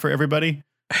that's not for everybody,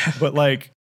 but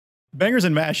like bangers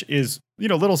and mash is,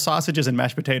 little sausages and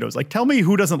mashed potatoes. Like, tell me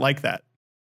who doesn't like that?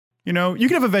 You can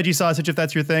have a veggie sausage if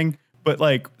that's your thing, but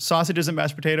like sausages and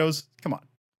mashed potatoes, come on.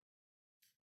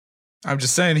 I'm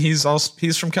just saying he's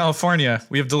from California.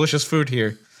 We have delicious food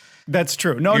here. That's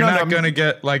true. You're not going to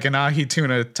get like an ahi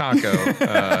tuna taco.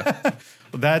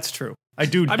 That's true. I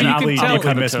do I mean, you can deeply, tell-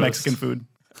 deeply miss Toast. Mexican food.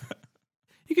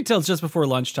 You can tell it's just before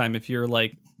lunchtime if you're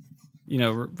like,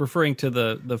 referring to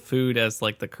the food as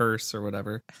like the curse or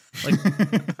whatever. Like,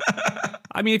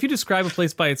 I mean, if you describe a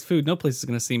place by its food, no place is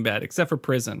going to seem bad except for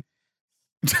prison.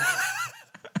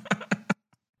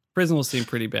 Prison will seem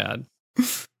pretty bad.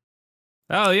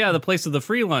 Oh yeah, the place of the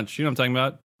free lunch. You know what I'm talking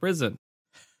about? Prison.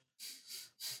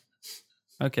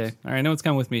 Okay, all right. No one's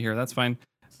coming with me here. That's fine.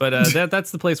 But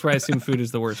that's the place where I assume food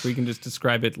is the worst. Where you can just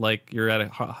describe it like you're at a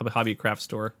hobby craft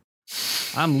store.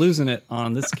 I'm losing it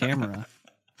on this camera.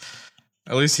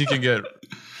 At least you can get,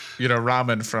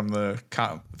 ramen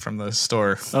from the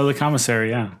store. Oh, the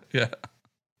commissary, yeah. Yeah.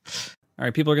 All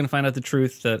right, people are going to find out the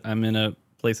truth that I'm in a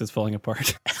place that's falling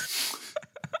apart.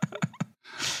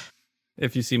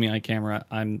 If you see me on camera,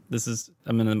 I'm in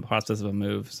the process of a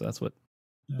move, so that's what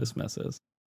this mess is.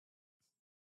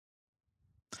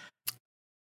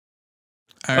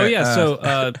 All Oh right, yeah,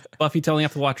 so Buffy telling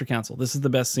off the Watcher Council. This is the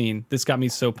best scene. This got me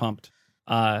so pumped.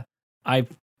 I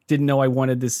didn't know I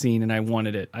wanted this scene, and I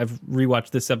wanted it. I've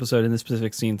rewatched this episode and this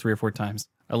specific scene 3 or 4 times.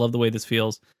 I love the way this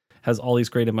feels. Has all these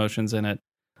great emotions in it.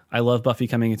 I love Buffy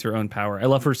coming into her own power. I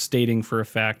love her stating for a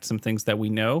fact some things that we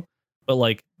know, but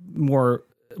like more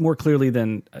clearly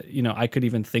than I could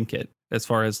even think it, as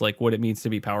far as like what it means to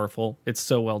be powerful. It's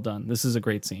so well done. This is a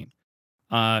great scene.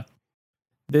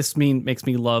 This makes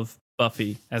me love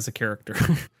Buffy as a character.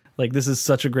 Like, this is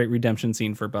such a great redemption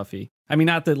scene for Buffy. I mean,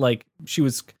 not that like she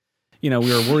was, we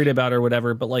were worried about her or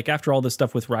whatever, but like after all this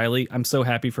stuff with Riley, I'm so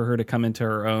happy for her to come into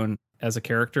her own as a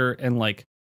character and like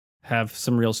have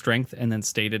some real strength and then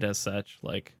state it as such.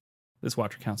 Like, this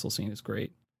Watcher Council scene is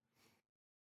great.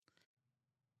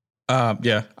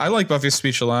 Yeah, I like Buffy's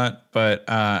speech a lot, but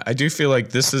I do feel like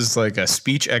this is like a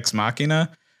speech ex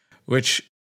machina, which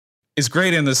is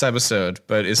great in this episode,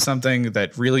 but is something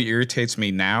that really irritates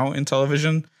me now in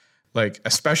television. Like,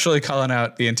 especially calling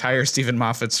out the entire Stephen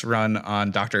Moffat's run on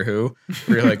Doctor Who,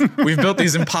 where you're like, we've built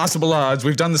these impossible odds.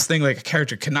 We've done this thing like a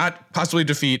character cannot possibly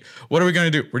defeat. What are we going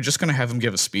to do? We're just going to have him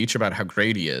give a speech about how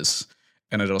great he is,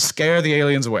 and it'll scare the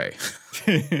aliens away.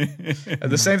 And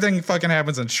the same thing fucking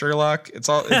happens in Sherlock. It's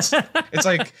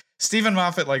like Stephen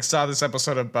Moffat like saw this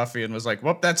episode of Buffy and was like,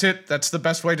 well, that's it. That's the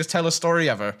best way to tell a story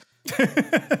ever.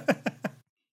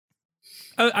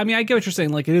 I mean, I get what you're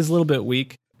saying. Like, it is a little bit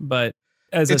weak, but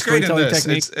as It's a great in storytelling this.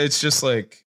 technique, It's just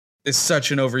like, it's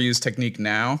such an overused technique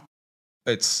now.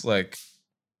 It's like,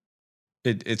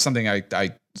 it's something I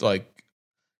like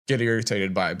get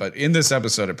irritated by, but in this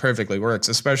episode it perfectly works.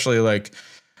 Especially like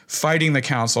fighting the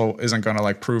council isn't going to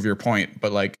like prove your point,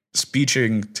 but like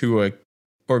speeching to a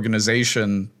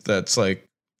organization that's like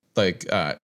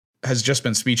has just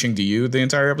been speeching to you the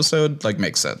entire episode like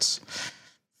makes sense.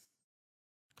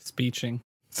 speeching.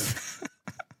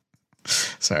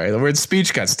 Sorry, the word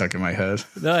speech got stuck in my head.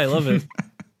 No, I love it.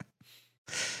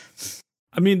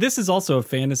 I mean, this is also a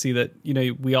fantasy that,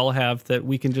 we all have, that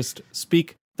we can just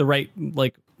speak the right,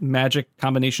 like, magic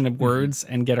combination of words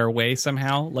and get our way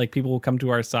somehow. Like, people will come to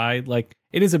our side. Like,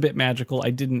 it is a bit magical.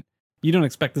 You don't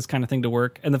expect this kind of thing to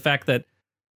work. And the fact that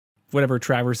whatever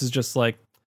Travers is just like,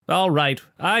 all right,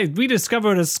 we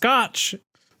discovered a scotch.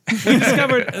 We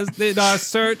discovered in our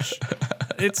search.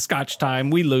 It's scotch time.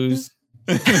 We lose.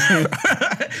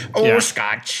 Yeah.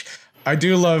 Scotch. I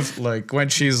do love like when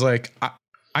she's like,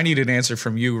 I need an answer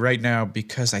from you right now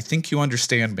because I think you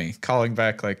understand me. Calling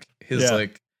back like his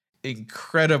like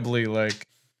incredibly like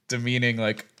demeaning,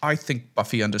 like, I think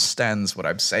Buffy understands what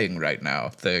I'm saying right now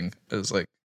thing. It was like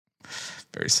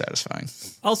very satisfying.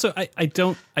 Also, I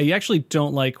actually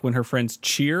don't like when her friends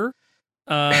cheer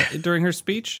during her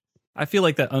speech. I feel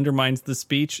like that undermines the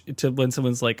speech to when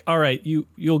someone's like, all right,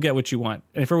 you'll get what you want.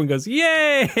 And if everyone goes,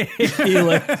 yay,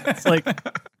 it's like,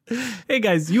 hey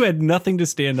guys, you had nothing to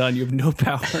stand on. You have no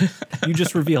power. You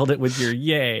just revealed it with your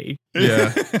yay.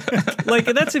 Yeah. Like,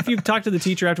 that's if you talk to the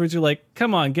teacher afterwards, you're like,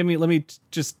 come on, let me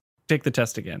just take the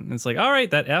test again. And it's like, all right,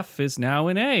 that F is now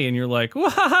an A. And you're like,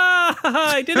 wah,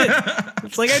 I did it.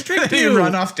 It's like, I tricked you. You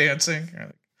run off dancing.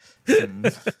 You're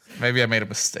like, maybe I made a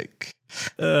mistake.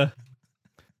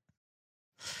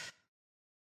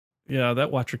 Yeah,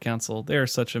 that Watcher Council, they are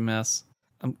such a mess.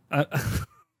 And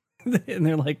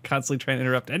they're like constantly trying to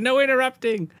interrupt and no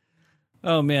interrupting.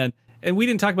 Oh man. And we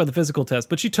didn't talk about the physical test,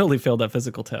 but she totally failed that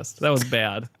physical test. That was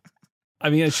bad. I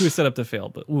mean, she was set up to fail,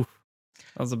 but oof,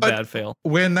 that was a bad fail.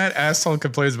 When that asshole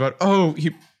complains about,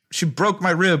 she broke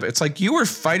my rib, it's like, you were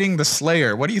fighting the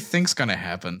Slayer. What do you think's gonna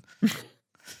happen?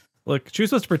 Look, she was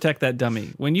supposed to protect that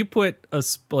dummy. When you put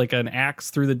an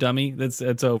axe through the dummy,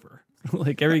 it's over.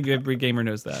 Like every gamer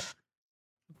knows that.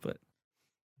 But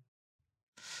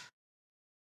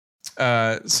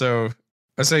so I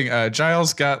was saying,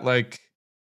 Giles got like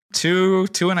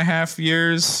 2.5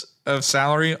 years of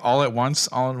salary all at once,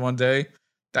 all in one day.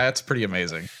 That's pretty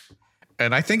amazing.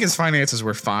 And I think his finances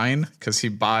were fine because he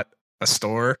bought a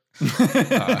store.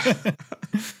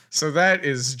 So that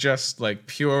is just like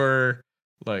pure,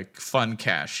 like fun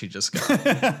cash he just got.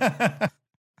 yeah,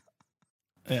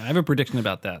 I have a prediction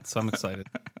about that, so I'm excited.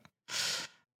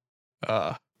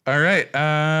 All right.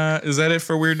 Is that it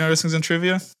for weird noticings and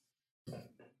trivia?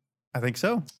 I think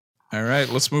so. All right,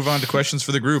 let's move on to questions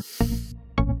for the group.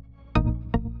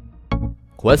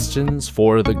 Questions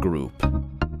for the group.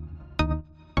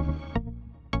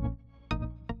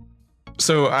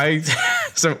 So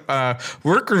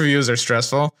work reviews are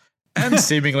stressful and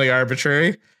seemingly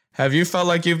arbitrary. Have you felt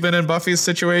like you've been in Buffy's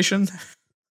situation?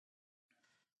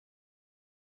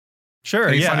 Sure.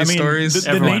 Any funny stories?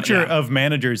 The nature of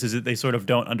managers is that they sort of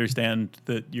don't understand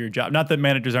your job. Not that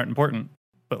managers aren't important,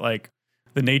 but like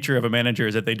the nature of a manager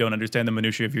is that they don't understand the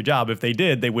minutiae of your job. If they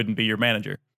did, they wouldn't be your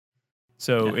manager.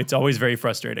 So it's always very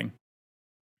frustrating.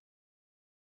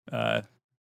 Yeah.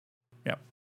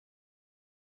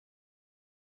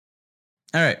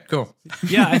 All right, cool.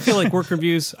 Yeah, I feel like work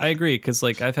reviews, I agree, because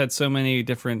like I've had so many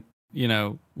different,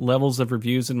 levels of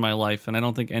reviews in my life, and I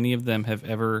don't think any of them have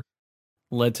ever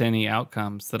led to any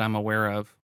outcomes that I'm aware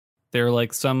of. They're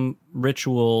like some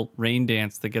ritual rain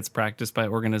dance that gets practiced by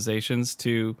organizations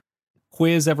to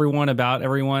quiz everyone about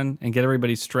everyone and get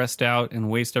everybody stressed out and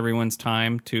waste everyone's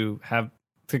time to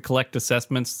collect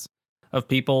assessments of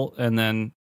people, and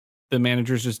then the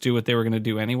managers just do what they were going to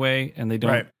do anyway, and they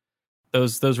don't. Right.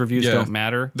 Those reviews don't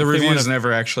matter. The reviews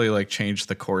never actually like change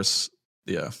the course.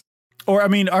 Yeah. Or I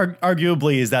mean,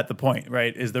 arguably, is that the point?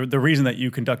 Right? Is the reason that you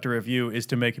conduct a review is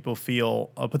to make people feel,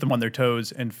 put them on their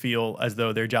toes, and feel as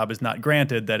though their job is not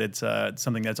granted, that it's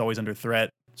something that's always under threat.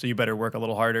 So you better work a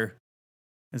little harder.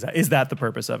 Is that the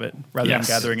purpose of it, rather than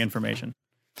gathering information?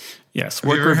 Yes,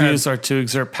 work reviews are to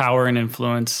exert power and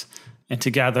influence, and to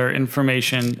gather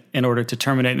information in order to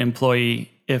terminate an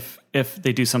employee if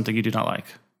they do something you do not like.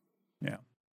 Yeah.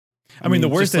 I mean, the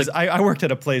worst is I worked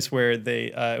at a place where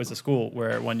it was a school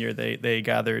where one year they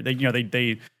gathered, they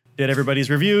did everybody's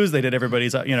reviews. They did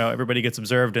everybody's, everybody gets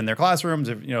observed in their classrooms.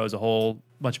 It was a whole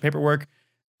bunch of paperwork.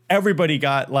 Everybody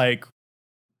got like,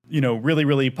 really,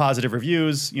 really positive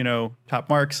reviews, top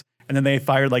marks. And then they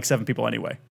fired like 7 people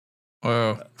anyway.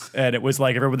 Whoa. And it was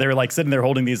like, they were like sitting there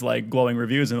holding these like glowing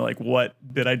reviews and they're like, what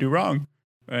did I do wrong?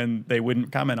 And they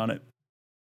wouldn't comment on it.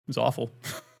 It was awful.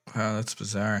 Wow, that's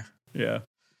bizarre. Yeah.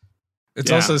 It's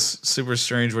also super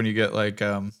strange when you get like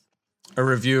a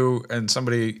review and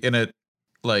somebody in it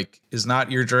like is not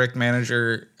your direct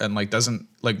manager and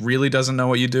like really doesn't know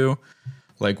what you do.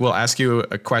 Like we'll ask you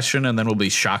a question and then we'll be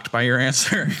shocked by your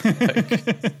answer.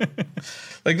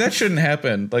 like that shouldn't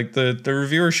happen. Like the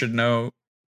reviewer should know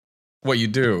what you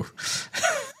do.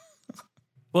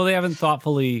 Well, they haven't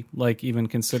thoughtfully like even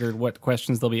considered what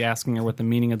questions they'll be asking or what the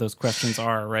meaning of those questions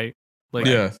are, right? Like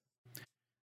yeah.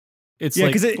 It's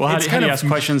how do you ask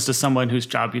questions to someone whose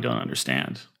job you don't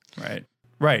understand? Right.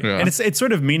 Yeah. And it's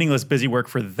sort of meaningless busy work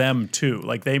for them too.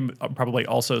 Like they probably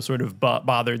also sort of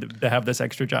bothered to have this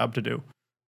extra job to do.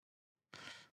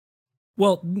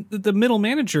 Well, the middle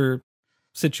manager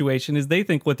situation is they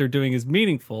think what they're doing is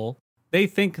meaningful. They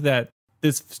think that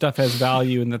this stuff has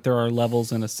value and that there are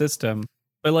levels in a system,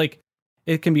 but like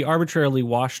it can be arbitrarily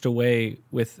washed away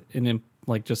with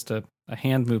just a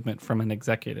hand movement from an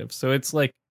executive. So it's like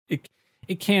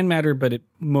it can matter, but it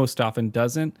most often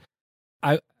doesn't.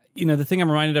 The thing I'm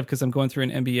reminded of, because I'm going through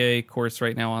an MBA course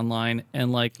right now online,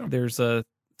 and like there's a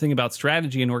thing about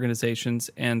strategy in organizations,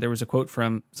 and there was a quote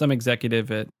from some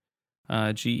executive at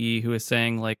GE who was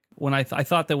saying like, when I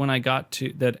thought that when I got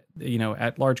to that,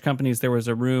 at large companies there was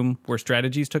a room where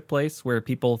strategies took place, where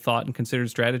people thought and considered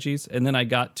strategies, and then I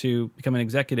got to become an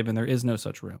executive and there is no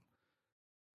such room.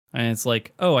 And it's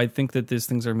like, oh, I think that these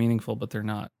things are meaningful, but they're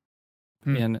not.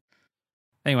 And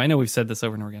anyway, I know we've said this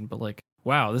over and over again, but like,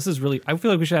 wow, this is really, I feel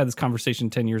like we should have this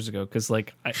conversation 10 years ago, because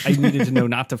like I needed to know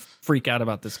not to freak out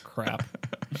about this crap.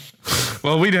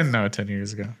 Well, we didn't know 10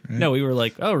 years ago. Right? No, we were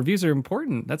like, oh, reviews are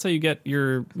important. That's how you get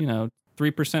your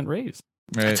 3% raise.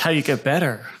 Right. That's how you get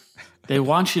better. They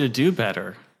want you to do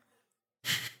better.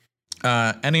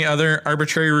 Any other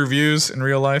arbitrary reviews in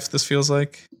real life? This feels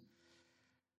like.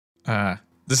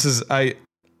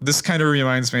 This kind of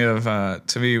reminds me of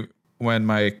to me when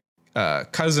my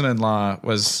cousin-in-law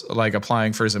was like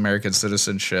applying for his American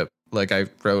citizenship. Like I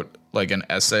wrote like an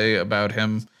essay about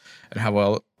him and how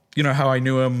well, how I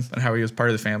knew him and how he was part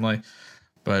of the family.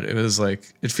 But it was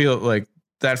like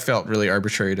that felt really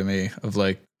arbitrary to me. Of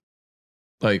like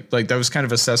those kind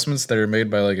of assessments that are made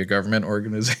by like a government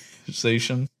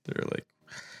organization. They're like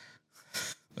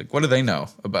what do they know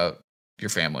about your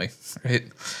family, right?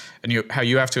 And how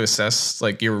you have to assess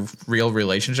like your real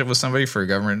relationship with somebody for a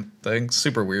government thing.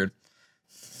 Super weird.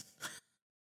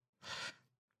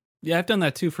 Yeah, I've done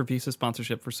that too for visa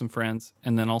sponsorship for some friends,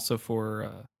 and then also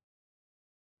for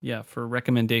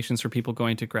recommendations for people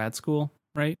going to grad school,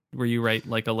 right? Where you write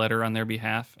like a letter on their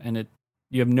behalf, and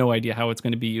you have no idea how it's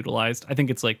going to be utilized. I think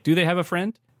it's like, do they have a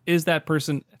friend? Is that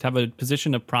person to have a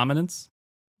position of prominence?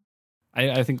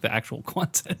 I think the actual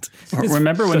content.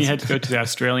 Remember when you had to go to the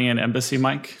Australian embassy,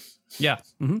 Mike? Yeah.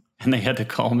 Mm-hmm. And they had to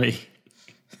call me.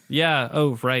 Yeah.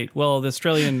 Oh, right. Well, the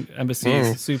Australian embassy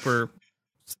is super.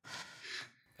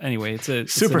 Anyway,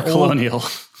 it's super colonial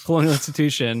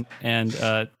institution,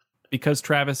 and because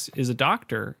Travis is a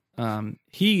doctor,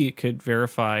 he could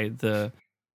verify the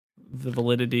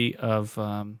validity of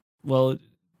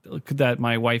that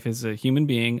my wife is a human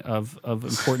being of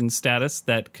important status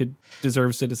that could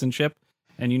deserve citizenship,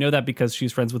 and that because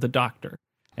she's friends with a doctor,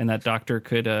 and that doctor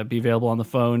could be available on the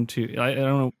phone to. I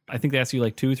don't know. I think they asked you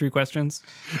like 2 or 3 questions.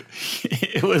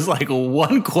 It was like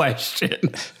 1 question.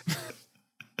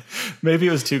 Maybe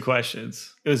it was 2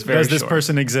 questions. It was very Does this short.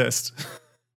 person exist?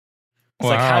 It's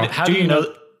like, how do you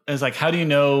know? It's like, how do you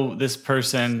know this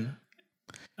person?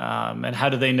 And how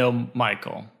do they know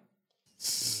Michael?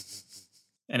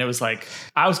 And it was like,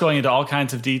 I was going into all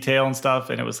kinds of detail and stuff.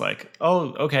 And it was like,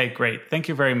 oh, okay, great. Thank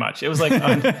you very much. It was like,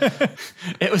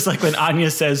 it was like when Anya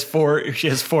says she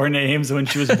has 4 names when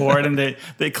she was born. And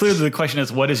they clearly the question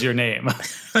is, what is your name?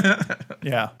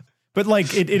 Yeah. But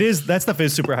like it is, that stuff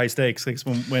is super high stakes. Like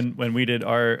when we did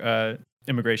our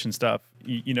immigration stuff,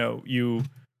 you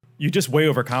just way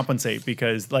overcompensate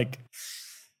because like,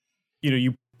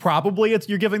 you probably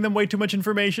you're giving them way too much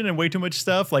information and way too much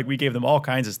stuff. Like we gave them all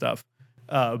kinds of stuff,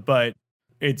 but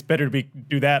it's better to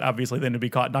do that obviously than to be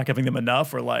caught not giving them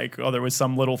enough, or like, oh, there was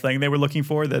some little thing they were looking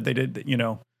for that they did.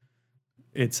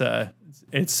 It's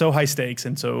so high stakes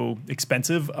and so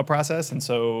expensive a process and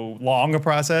so long a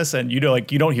process, and you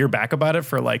don't hear back about it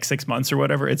for like 6 months or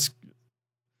whatever. It's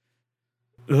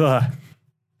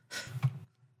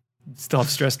still have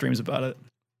stress dreams about it.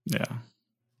 Yeah.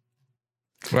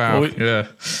 Wow.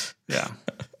 Yeah.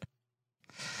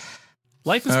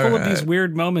 Life is full of these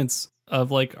weird moments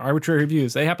of like arbitrary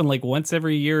reviews. They happen like once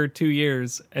every year or 2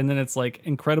 years, and then it's like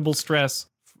incredible stress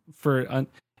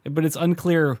but it's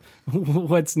unclear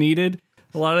what's needed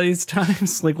a lot of these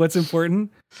times, like what's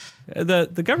important.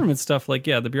 The government stuff, like,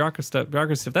 the bureaucracy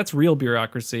stuff, that's real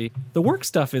bureaucracy. The work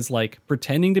stuff is like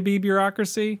pretending to be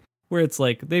bureaucracy, where it's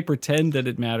like they pretend that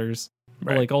it matters,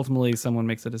 but like ultimately someone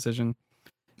makes a decision.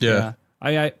 Yeah.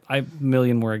 I have a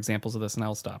million more examples of this, and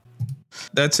I'll stop.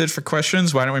 That's it for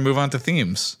questions. Why don't we move on to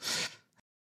themes?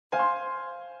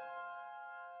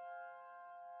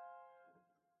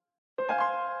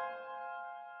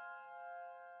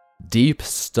 Deep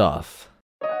stuff.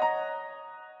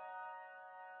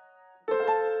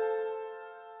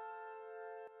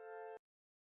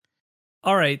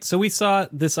 All right, so we saw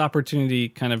this opportunity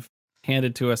kind of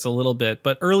handed to us a little bit,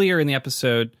 but earlier in the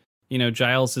episode,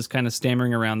 Giles is kind of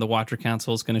stammering around the Watcher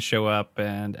Council is going to show up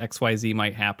and XYZ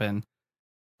might happen.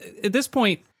 At this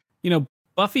point,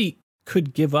 Buffy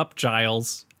could give up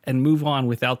Giles and move on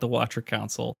without the Watcher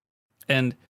Council.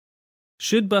 And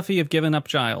should Buffy have given up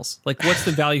Giles? Like, what's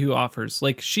the value he offers?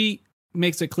 Like, she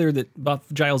makes it clear that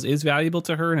Giles is valuable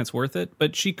to her and it's worth it,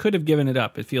 but she could have given it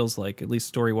up. It feels like, at least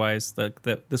story-wise,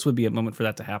 that this would be a moment for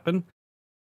that to happen.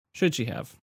 Should she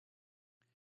have?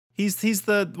 He's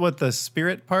the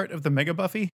spirit part of the Mega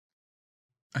Buffy?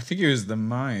 I think he was the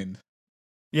mind.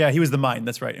 Yeah, he was the mind.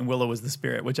 That's right. And Willow was the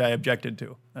spirit, which I objected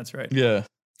to. That's right. Yeah.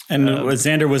 And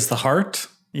Xander was the heart?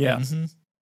 Yeah. Mm-hmm.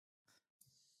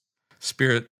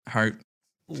 Spirit, heart.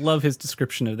 Love his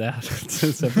description of that.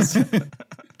 This episode.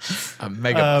 A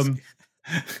Mega Buffy.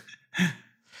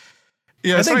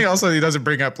 Yeah, it's funny also he doesn't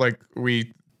bring up like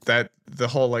the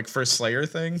whole like first Slayer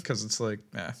thing, because it's like,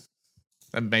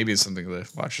 that maybe is something the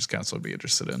Watchers Council would be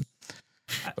interested in.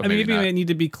 I mean, maybe I need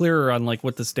to be clearer on like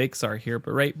what the stakes are here,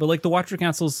 but like the Watcher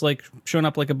Council's like showing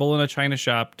up like a bull in a china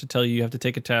shop to tell you have to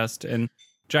take a test, and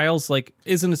Giles like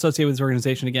isn't associated with his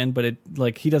organization again, but it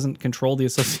like he doesn't control the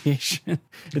association.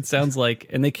 It sounds like,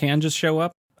 and they can just show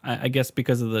up, I guess,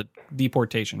 because of the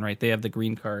deportation, right? They have the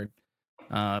green card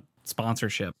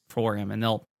sponsorship for him, and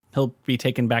he'll be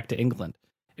taken back to England.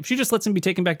 If she just lets him be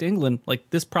taken back to England, like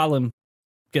this problem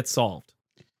gets solved.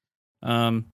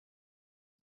 I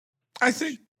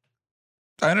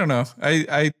don't know.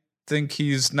 I think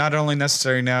he's not only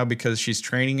necessary now because she's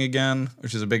training again,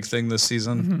 which is a big thing this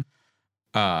season.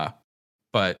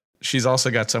 But she's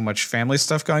also got so much family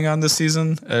stuff going on this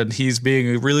season, and he's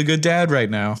being a really good dad right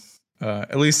now,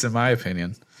 at least in my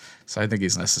opinion. So I think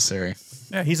he's necessary.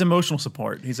 Yeah, he's emotional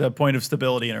support. He's a point of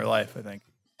stability in her life, I think.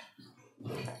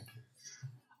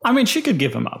 I mean, she could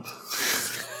give him up.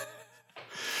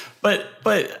 but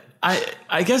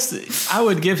I guess I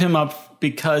would give him up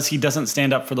because he doesn't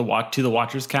stand up for the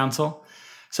Watchers Council.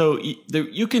 So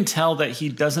you can tell that he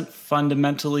doesn't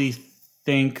fundamentally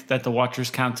think that the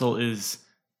Watchers Council is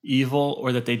evil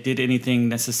or that they did anything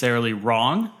necessarily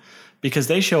wrong, because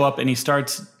they show up and he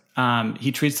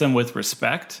treats them with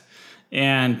respect.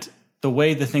 And the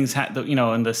way the things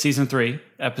in the season 3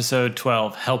 episode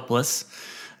 12, Helpless,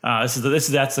 that's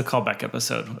the callback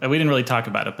episode. We didn't really talk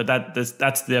about it, but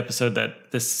that's the episode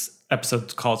that this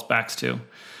episode calls back to.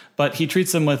 But he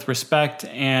treats them with respect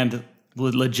and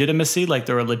legitimacy, like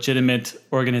they're a legitimate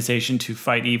organization to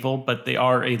fight evil, but they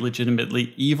are a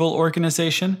legitimately evil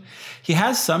organization. He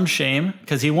has some shame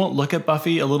because he won't look at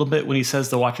Buffy a little bit when he says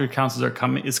the Watcher Council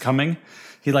is coming.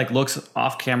 He like looks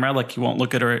off camera, like he won't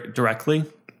look at her directly.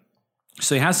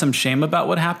 So he has some shame about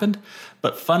what happened,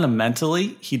 but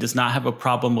fundamentally, he does not have a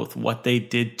problem with what they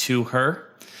did to her.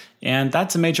 And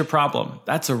that's a major problem.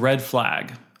 That's a red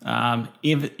flag.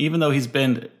 Even though he's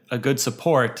been a good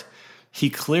support, he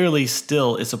clearly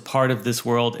still is a part of this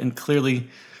world and clearly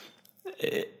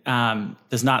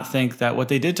does not think that what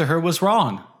they did to her was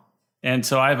wrong. And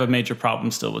so I have a major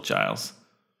problem still with Giles.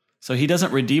 So he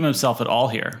doesn't redeem himself at all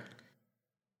here.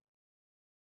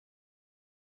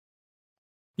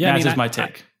 Yeah, that's just my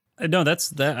take. No, that's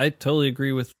that. I totally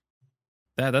agree with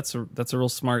that. That's a real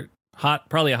smart,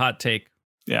 probably a hot take.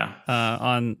 Yeah.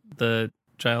 On the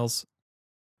Giles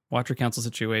Watcher Council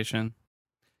situation.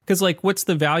 Because, like, what's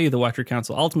the value of the Watcher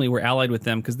Council? Ultimately, we're allied with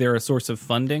them because they're a source of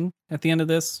funding at the end of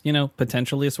this,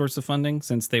 potentially a source of funding,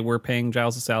 since they were paying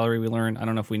Giles a salary. We learned, I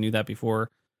don't know if we knew that before,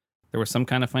 there was some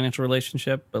kind of financial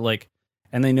relationship, but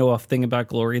and they know a thing about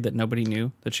Glory that nobody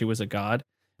knew, that she was a god.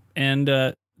 And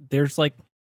there's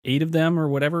 8 of them or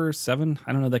whatever, 7,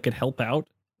 I don't know, that could help out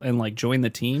and join the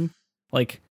team.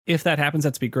 If that happens,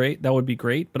 that would be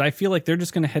great. But I feel like they're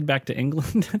just going to head back to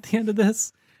England at the end of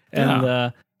this.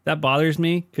 And, that bothers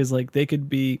me because they could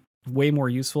be way more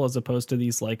useful as opposed to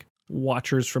these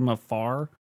watchers from afar.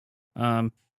 I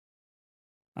don't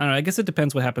know. I guess it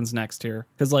depends what happens next here.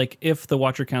 Because if the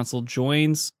Watcher Council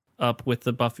joins up with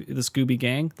the Scooby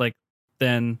gang,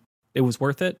 then it was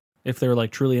worth it if they're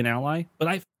truly an ally.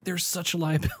 But there's such a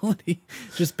liability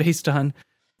just based on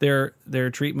their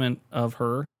treatment of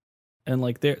her and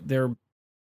their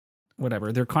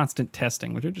constant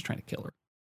testing, which they're just trying to kill her.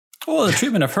 Well, the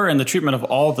treatment of her and the treatment of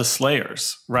all the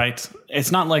Slayers, right?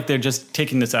 It's not like they're just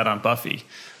taking this out on Buffy.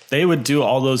 They would do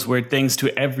all those weird things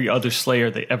to every other Slayer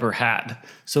they ever had.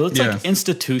 So it's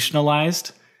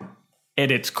institutionalized, and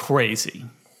it's crazy.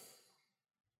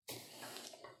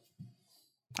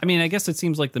 I mean, I guess it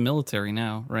seems like the military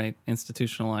now, right?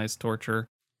 Institutionalized torture,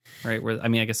 right?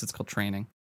 I guess it's called training.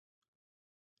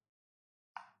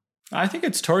 I think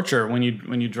it's torture when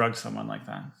you drug someone like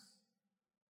that.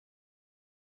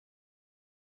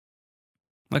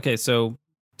 Okay, so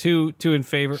 2 in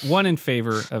favor, 1 in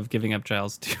favor of giving up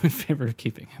Giles, 2 in favor of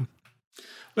keeping him.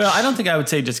 Well, I don't think I would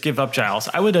say just give up Giles.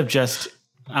 I would have just,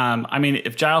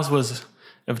 if Giles was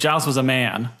a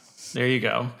man, there you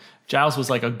go. Giles was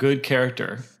a good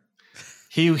character.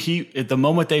 He at the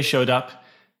moment they showed up,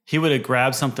 he would have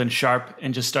grabbed something sharp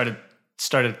and just started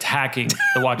attacking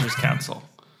the Watchers Council.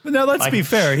 But now let's be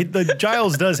fair. The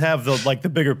Giles does have the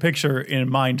bigger picture in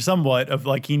mind, somewhat of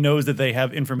he knows that they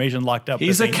have information locked up.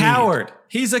 He's a coward.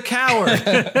 He's a coward.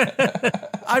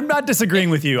 I'm not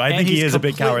disagreeing with you. I think he is a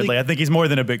bit cowardly. I think he's more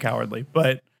than a bit cowardly.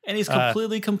 But and he's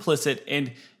completely complicit.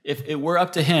 And if it were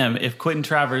up to him, if Quentin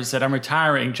Travers said, "I'm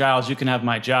retiring, Giles, you can have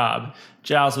my job,"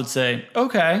 Giles would say,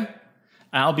 "Okay,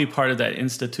 I'll be part of that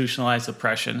institutionalized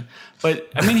oppression." But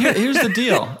here's the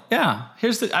deal. Yeah,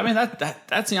 that's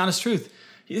the honest truth.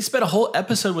 He spent a whole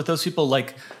episode with those people,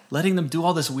 letting them do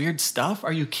all this weird stuff.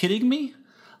 Are you kidding me?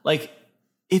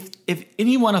 If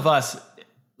any one of us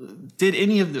did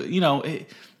any of the,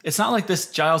 It's not like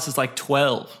this Giles is like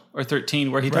 12 or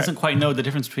 13 where he doesn't quite know the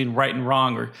difference between right and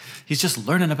wrong, or he's just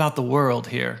learning about the world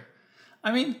here.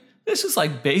 I mean, this is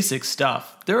like basic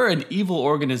stuff. They're an evil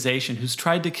organization who's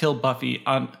tried to kill Buffy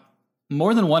on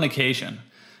more than one occasion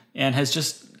and has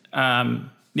just,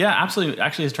 absolutely,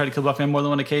 actually has tried to kill Buffy on more than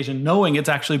one occasion, knowing it's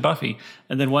actually Buffy.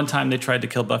 And then one time they tried to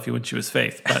kill Buffy when she was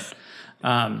Faith. But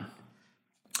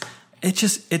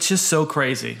it's just so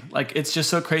crazy. Like, it's just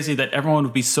so crazy that everyone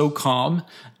would be so calm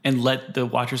and let the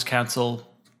Watchers Council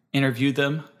interview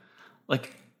them.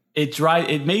 Like, it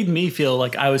made me feel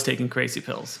like I was taking crazy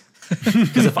pills.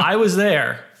 Because if I was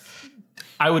there,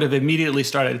 I would have immediately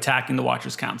started attacking the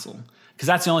Watchers Council. Because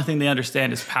that's the only thing they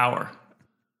understand is power.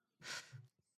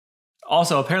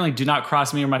 Also, apparently, do not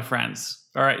cross me or my friends.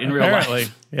 All right, in real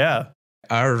life. Yeah.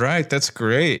 All right, that's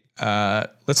great.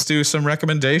 Let's do some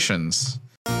recommendations.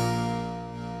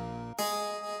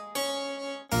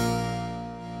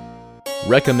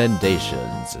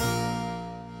 Recommendations.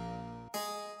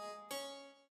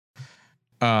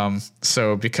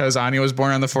 So because Anya was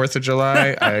born on the 4th of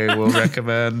July, I will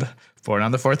recommend Born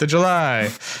on the 4th of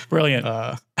July. Brilliant.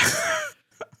 But,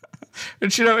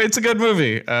 it's a good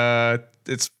movie.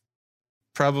 It's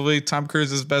probably Tom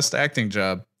Cruise's best acting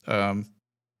job. Yeah.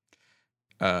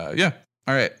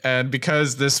 All right. And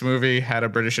because this movie had a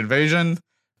British invasion,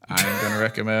 I'm going to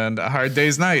recommend A Hard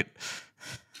Day's Night.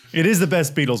 It is the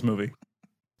best Beatles movie.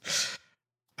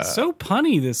 So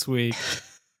punny this week.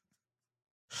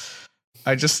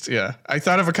 I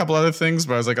thought of a couple other things,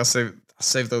 but I was like, I'll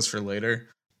save those for later.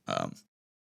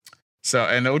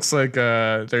 And it looks like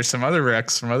there's some other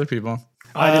recs from other people.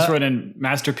 I just wrote in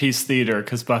Masterpiece Theater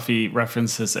because Buffy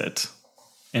references it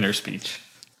in her speech.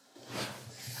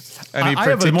 Any I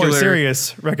have a more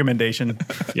serious recommendation.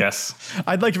 Yes.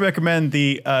 I'd like to recommend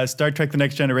the Star Trek The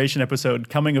Next Generation episode,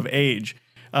 Coming of Age,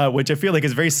 which I feel like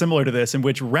is very similar to this, in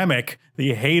which Remick,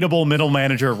 the hateable middle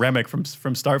manager Remick from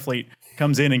Starfleet,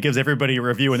 comes in and gives everybody a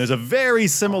review. And there's a very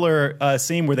similar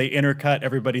scene where they intercut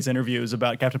everybody's interviews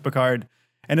about Captain Picard.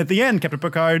 And at the end, Captain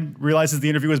Picard realizes the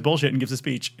interview was bullshit and gives a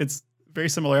speech. It's a very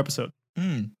similar episode.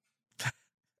 And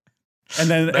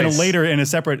then Nice. and later in a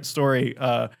separate story,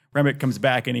 Remick comes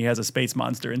back and he has a space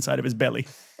monster inside of his belly.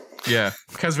 Yeah,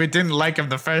 because we didn't like him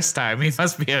the first time. He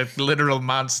must be a literal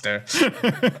monster.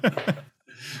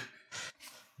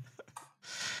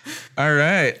 All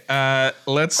right,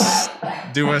 let's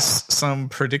do us some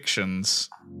predictions.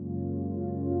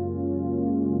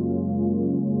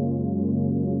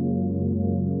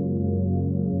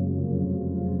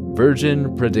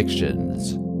 Virgin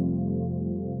predictions.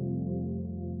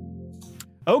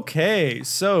 Okay,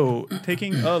 so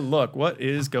taking a look, what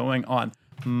is going on?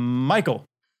 Michael,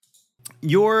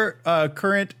 your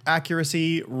current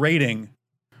accuracy rating.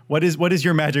 What is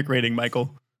your magic rating,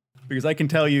 Michael? Because I can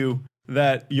tell you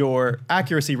that your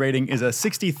accuracy rating is a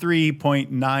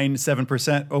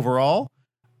 63.97% overall.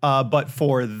 But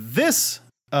for this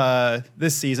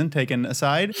season, taken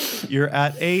aside, you're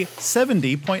at a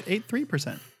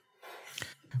 70.83%.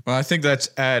 Well, I think that's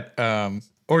at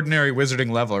ordinary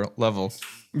wizarding level.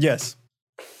 Yes.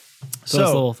 So it's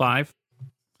level 5.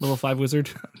 Level 5 wizard.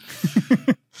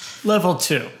 Level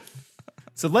 2.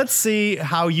 So let's see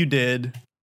how you did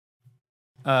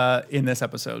in this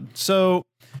episode. So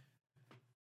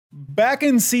back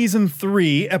in season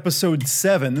 3, episode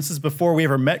 7, this is before we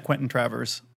ever met Quentin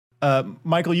Travers.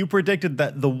 Michael, you predicted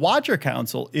that the Watcher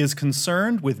Council is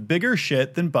concerned with bigger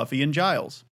shit than Buffy and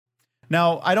Giles.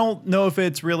 Now, I don't know if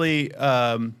it's really,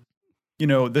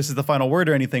 this is the final word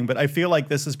or anything, but I feel like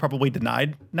this is probably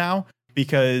denied now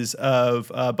because of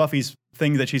Buffy's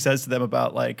thing that she says to them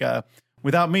about, like,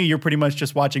 without me, you're pretty much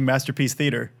just watching Masterpiece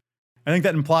Theater. I think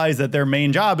that implies that their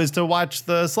main job is to watch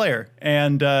the Slayer.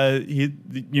 And,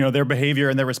 their behavior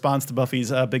and their response to Buffy's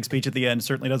big speech at the end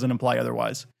certainly doesn't imply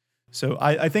otherwise. So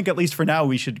I think at least for now,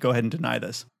 we should go ahead and deny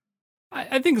this.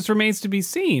 I think this remains to be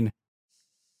seen.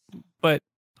 But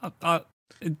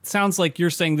it sounds like you're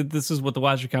saying that this is what the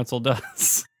Watcher Council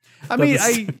does. I mean,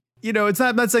 it's not,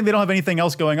 I'm not saying they don't have anything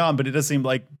else going on, but it does seem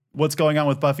like what's going on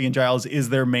with Buffy and Giles is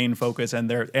their main focus and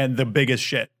the biggest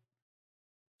shit.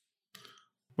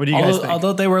 What do you guys think?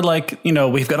 Although they were like,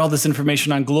 we've got all this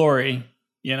information on Glory,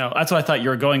 that's what I thought you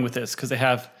were going with this, because they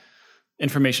have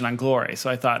information on Glory. So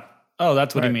I thought, oh,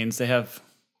 that's what he means. They have.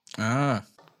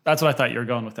 That's what I thought you were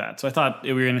going with that. So I thought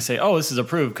we were going to say, oh, this is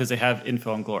approved because they have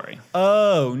info on Glory.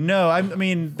 Oh, no. I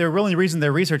mean, the only reason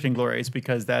they're researching Glory is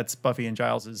because that's Buffy and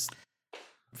Giles's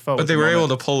foe. But they were able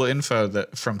to pull info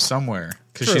from somewhere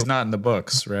because she's not in the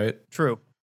books, right? True.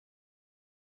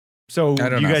 So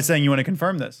you guys saying you want to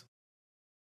confirm this?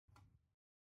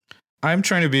 I'm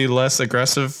trying to be less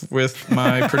aggressive with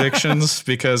my predictions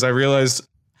because I realized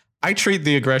I treat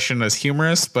the aggression as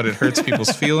humorous, but it hurts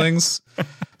people's feelings.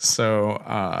 So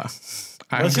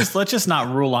let's just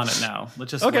not rule on it now.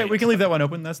 Let's just Okay, wait. we can leave that one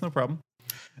open. That's no problem.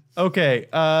 Okay,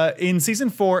 in season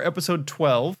 4, episode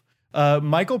 12,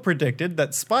 Michael predicted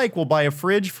that Spike will buy a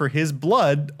fridge for his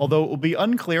blood, although it will be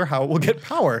unclear how it will get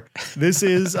power. This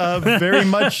is very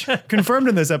much confirmed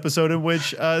in this episode, in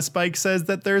which Spike says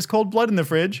that there's cold blood in the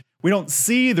fridge. We don't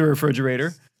see the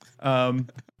refrigerator,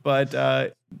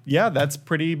 but yeah, that's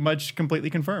pretty much completely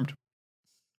confirmed.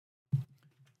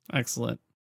 Excellent.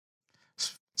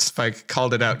 Spike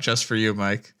called it out just for you,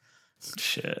 Mike.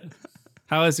 Shit.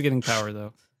 How is it getting power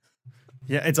though?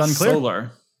 Yeah, it's unclear.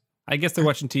 Solar. I guess they're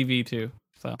watching TV too.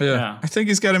 So Yeah. I think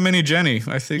he's got a mini Jenny.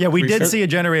 I think. Yeah, we did see a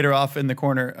generator off in the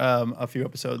corner a few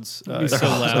episodes. It'd be so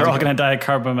loud. They're all going to die of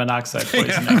carbon monoxide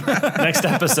poisoning. Next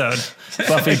episode,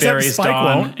 Buffy buries Spike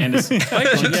Dawn won't. and his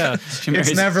yeah. she It's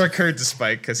marries- never occurred to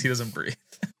Spike because he doesn't breathe.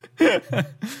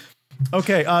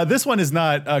 Okay, this one is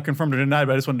not confirmed or denied,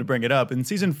 but I just wanted to bring it up. In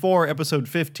season 4, episode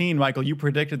 15, Michael, you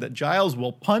predicted that Giles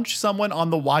will punch someone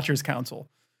on the Watchers Council.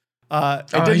 It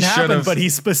he didn't happen, should've. but he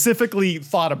specifically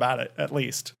thought about it at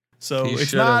least. So He it's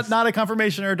should've. not a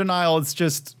confirmation or denial.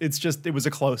 It was a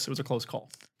close call.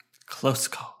 Close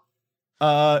call.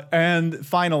 And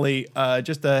finally,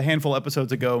 just a handful of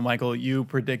episodes ago, Michael, you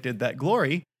predicted that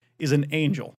Glory is an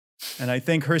angel. And I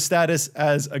think her status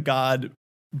as a god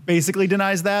basically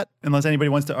denies that, unless anybody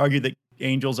wants to argue that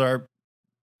angels are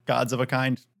gods of a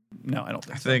kind. No, I don't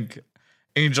think I so. think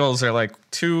angels are like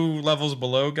 2 levels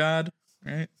below God,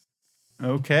 right?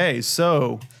 Okay,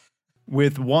 so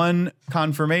with 1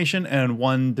 confirmation and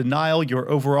 1 denial, your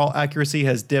overall accuracy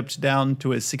has dipped down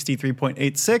to a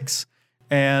 63.86,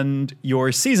 and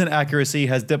your season accuracy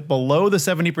has dipped below the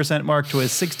 70% mark to a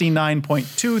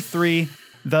 69.23,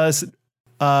 thus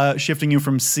shifting you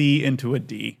from C into a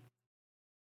D.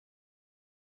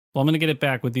 Well, I'm going to get it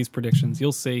back with these predictions.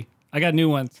 You'll see. I got new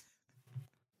ones.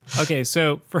 Okay,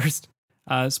 so first,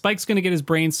 Spike's going to get his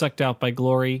brain sucked out by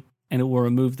Glory, and it will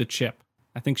remove the chip.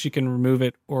 I think she can remove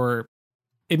it, or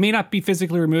it may not be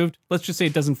physically removed. Let's just say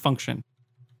it doesn't function.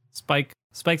 Spike's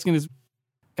going to...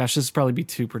 Gosh, this would probably be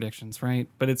 2 predictions, right?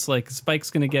 But it's like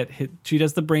Spike's going to get hit. She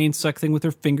does the brain suck thing with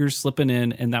her fingers slipping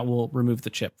in, and that will remove the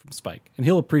chip from Spike. And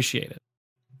he'll appreciate it.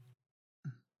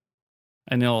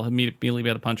 And he'll immediately be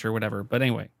able to punch her or whatever. But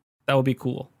anyway, that would be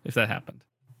cool if that happened.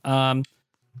 I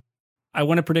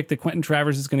want to predict that Quentin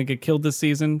Travers is going to get killed this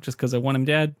season just because I want him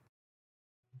dead.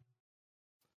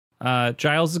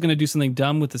 Giles is going to do something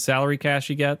dumb with the salary cash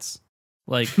he gets.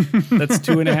 Like, that's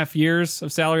 2.5 years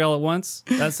of salary all at once.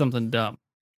 That's something dumb.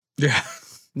 Yeah.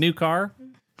 New car?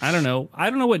 I don't know. I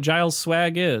don't know what Giles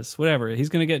swag is. Whatever. He's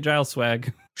going to get Giles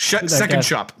swag. Second guy.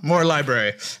 shop, more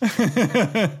library.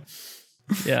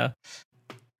 Yeah.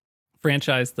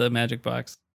 Franchise the magic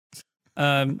box.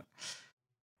 The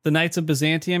Knights of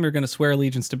Byzantium are going to swear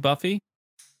allegiance to Buffy.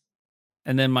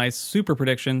 And then my super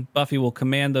prediction, Buffy will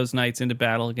command those knights into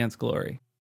battle against Glory.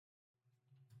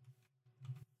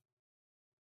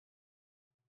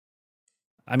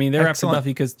 I mean, they're Excellent. after Buffy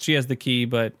because she has the key,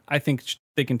 but I think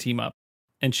they can team up.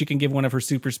 And she can give one of her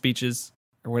super speeches,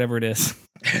 or whatever it is,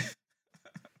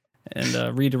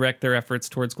 and redirect their efforts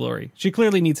towards Glory. She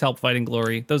clearly needs help fighting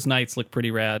Glory. Those knights look pretty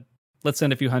rad. Let's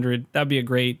send a few hundred. That'd be a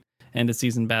great end of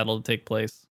season battle to take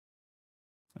place.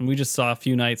 And we just saw a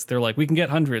few knights. They're like, we can get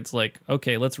hundreds. Like,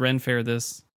 okay, let's Ren Fair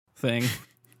this thing.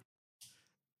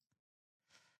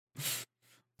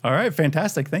 All right,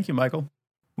 fantastic. Thank you, Michael.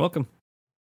 Welcome.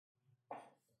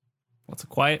 Lots of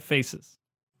quiet faces.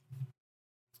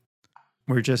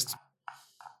 We're just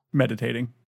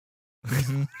meditating.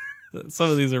 Some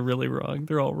of these are really wrong.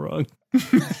 They're all wrong.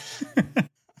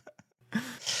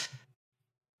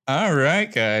 All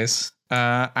right, guys.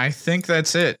 I think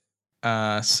that's it.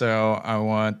 So I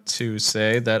want to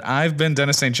say that I've been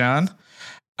Dennis St. John.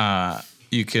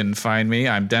 You can find me.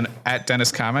 I'm at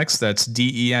Dennis Comics. That's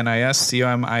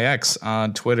DENISCOMIX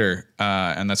on Twitter.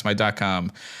 And that's my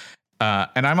 .com.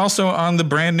 And I'm also on the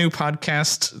brand new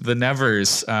podcast, The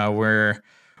Nevers, where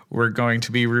we're going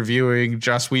to be reviewing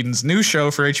Joss Whedon's new show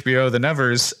for HBO, The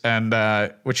Nevers, and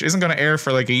which isn't going to air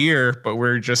for like a year, but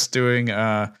we're just doing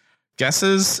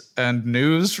guesses and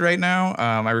news right now.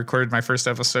 I recorded my first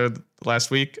episode last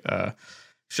week.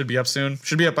 Should be up soon.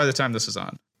 Should be up by the time this is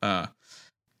on.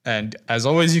 And as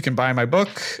always, you can buy my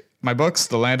books,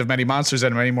 The Land of Many Monsters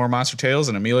and Many More Monster Tales,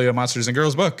 and Amelia Monsters and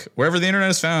Girls book, wherever the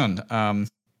internet is found.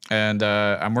 And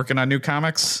I'm working on new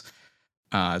comics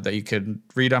that you can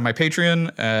read on my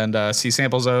Patreon and see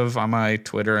samples of on my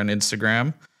Twitter and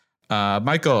Instagram.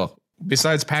 Michael,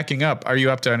 besides packing up, are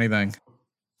you up to anything?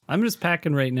 I'm just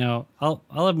packing right now. I'll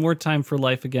have more time for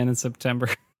life again in September.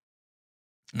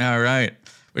 All right.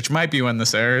 Which might be when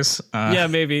this airs. Yeah,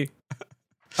 maybe.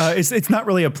 It's not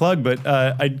really a plug, but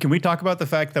can we talk about the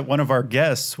fact that one of our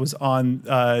guests was on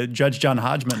Judge John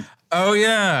Hodgman? Oh,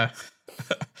 yeah.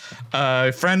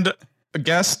 Friend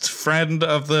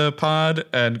of the pod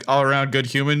and all around good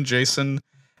human, Jason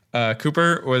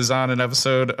Cooper, was on an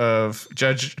episode of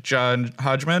Judge John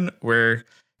Hodgman where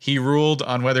he ruled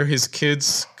on whether his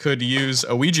kids could use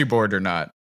a Ouija board or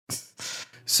not.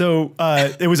 So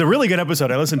it was a really good episode.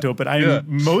 I listened to it, but I'm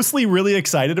mostly really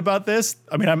excited about this.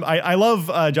 I mean, I love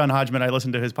John Hodgman. I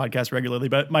listen to his podcast regularly,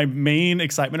 but my main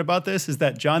excitement about this is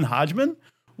that John Hodgman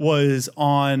was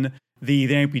on the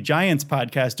Nappy Giants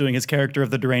podcast doing his character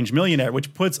of the deranged millionaire,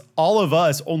 which puts all of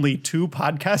us only 2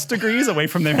 podcast degrees away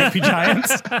from the Nappy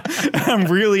Giants.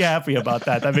 I'm really happy about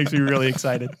that. That makes me really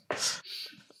excited.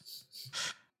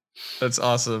 That's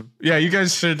awesome. Yeah, you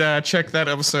guys should check that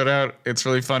episode out. It's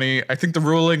really funny. I think the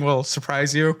ruling will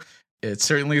surprise you. It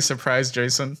certainly surprised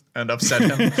Jason and upset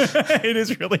him. It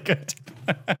is really good.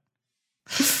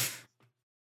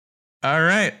 All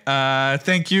right.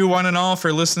 Thank you, one and all,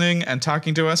 for listening and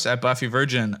talking to us at Buffy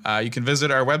Virgin. You can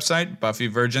visit our website,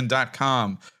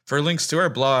 buffyvirgin.com, for links to our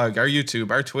blog, our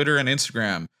YouTube, our Twitter, and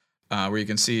Instagram, where you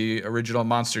can see original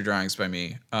monster drawings by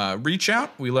me. Reach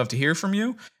out. We love to hear from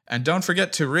you. And don't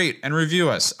forget to rate and review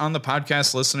us on the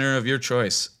podcast listener of your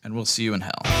choice. And we'll see you in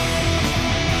hell.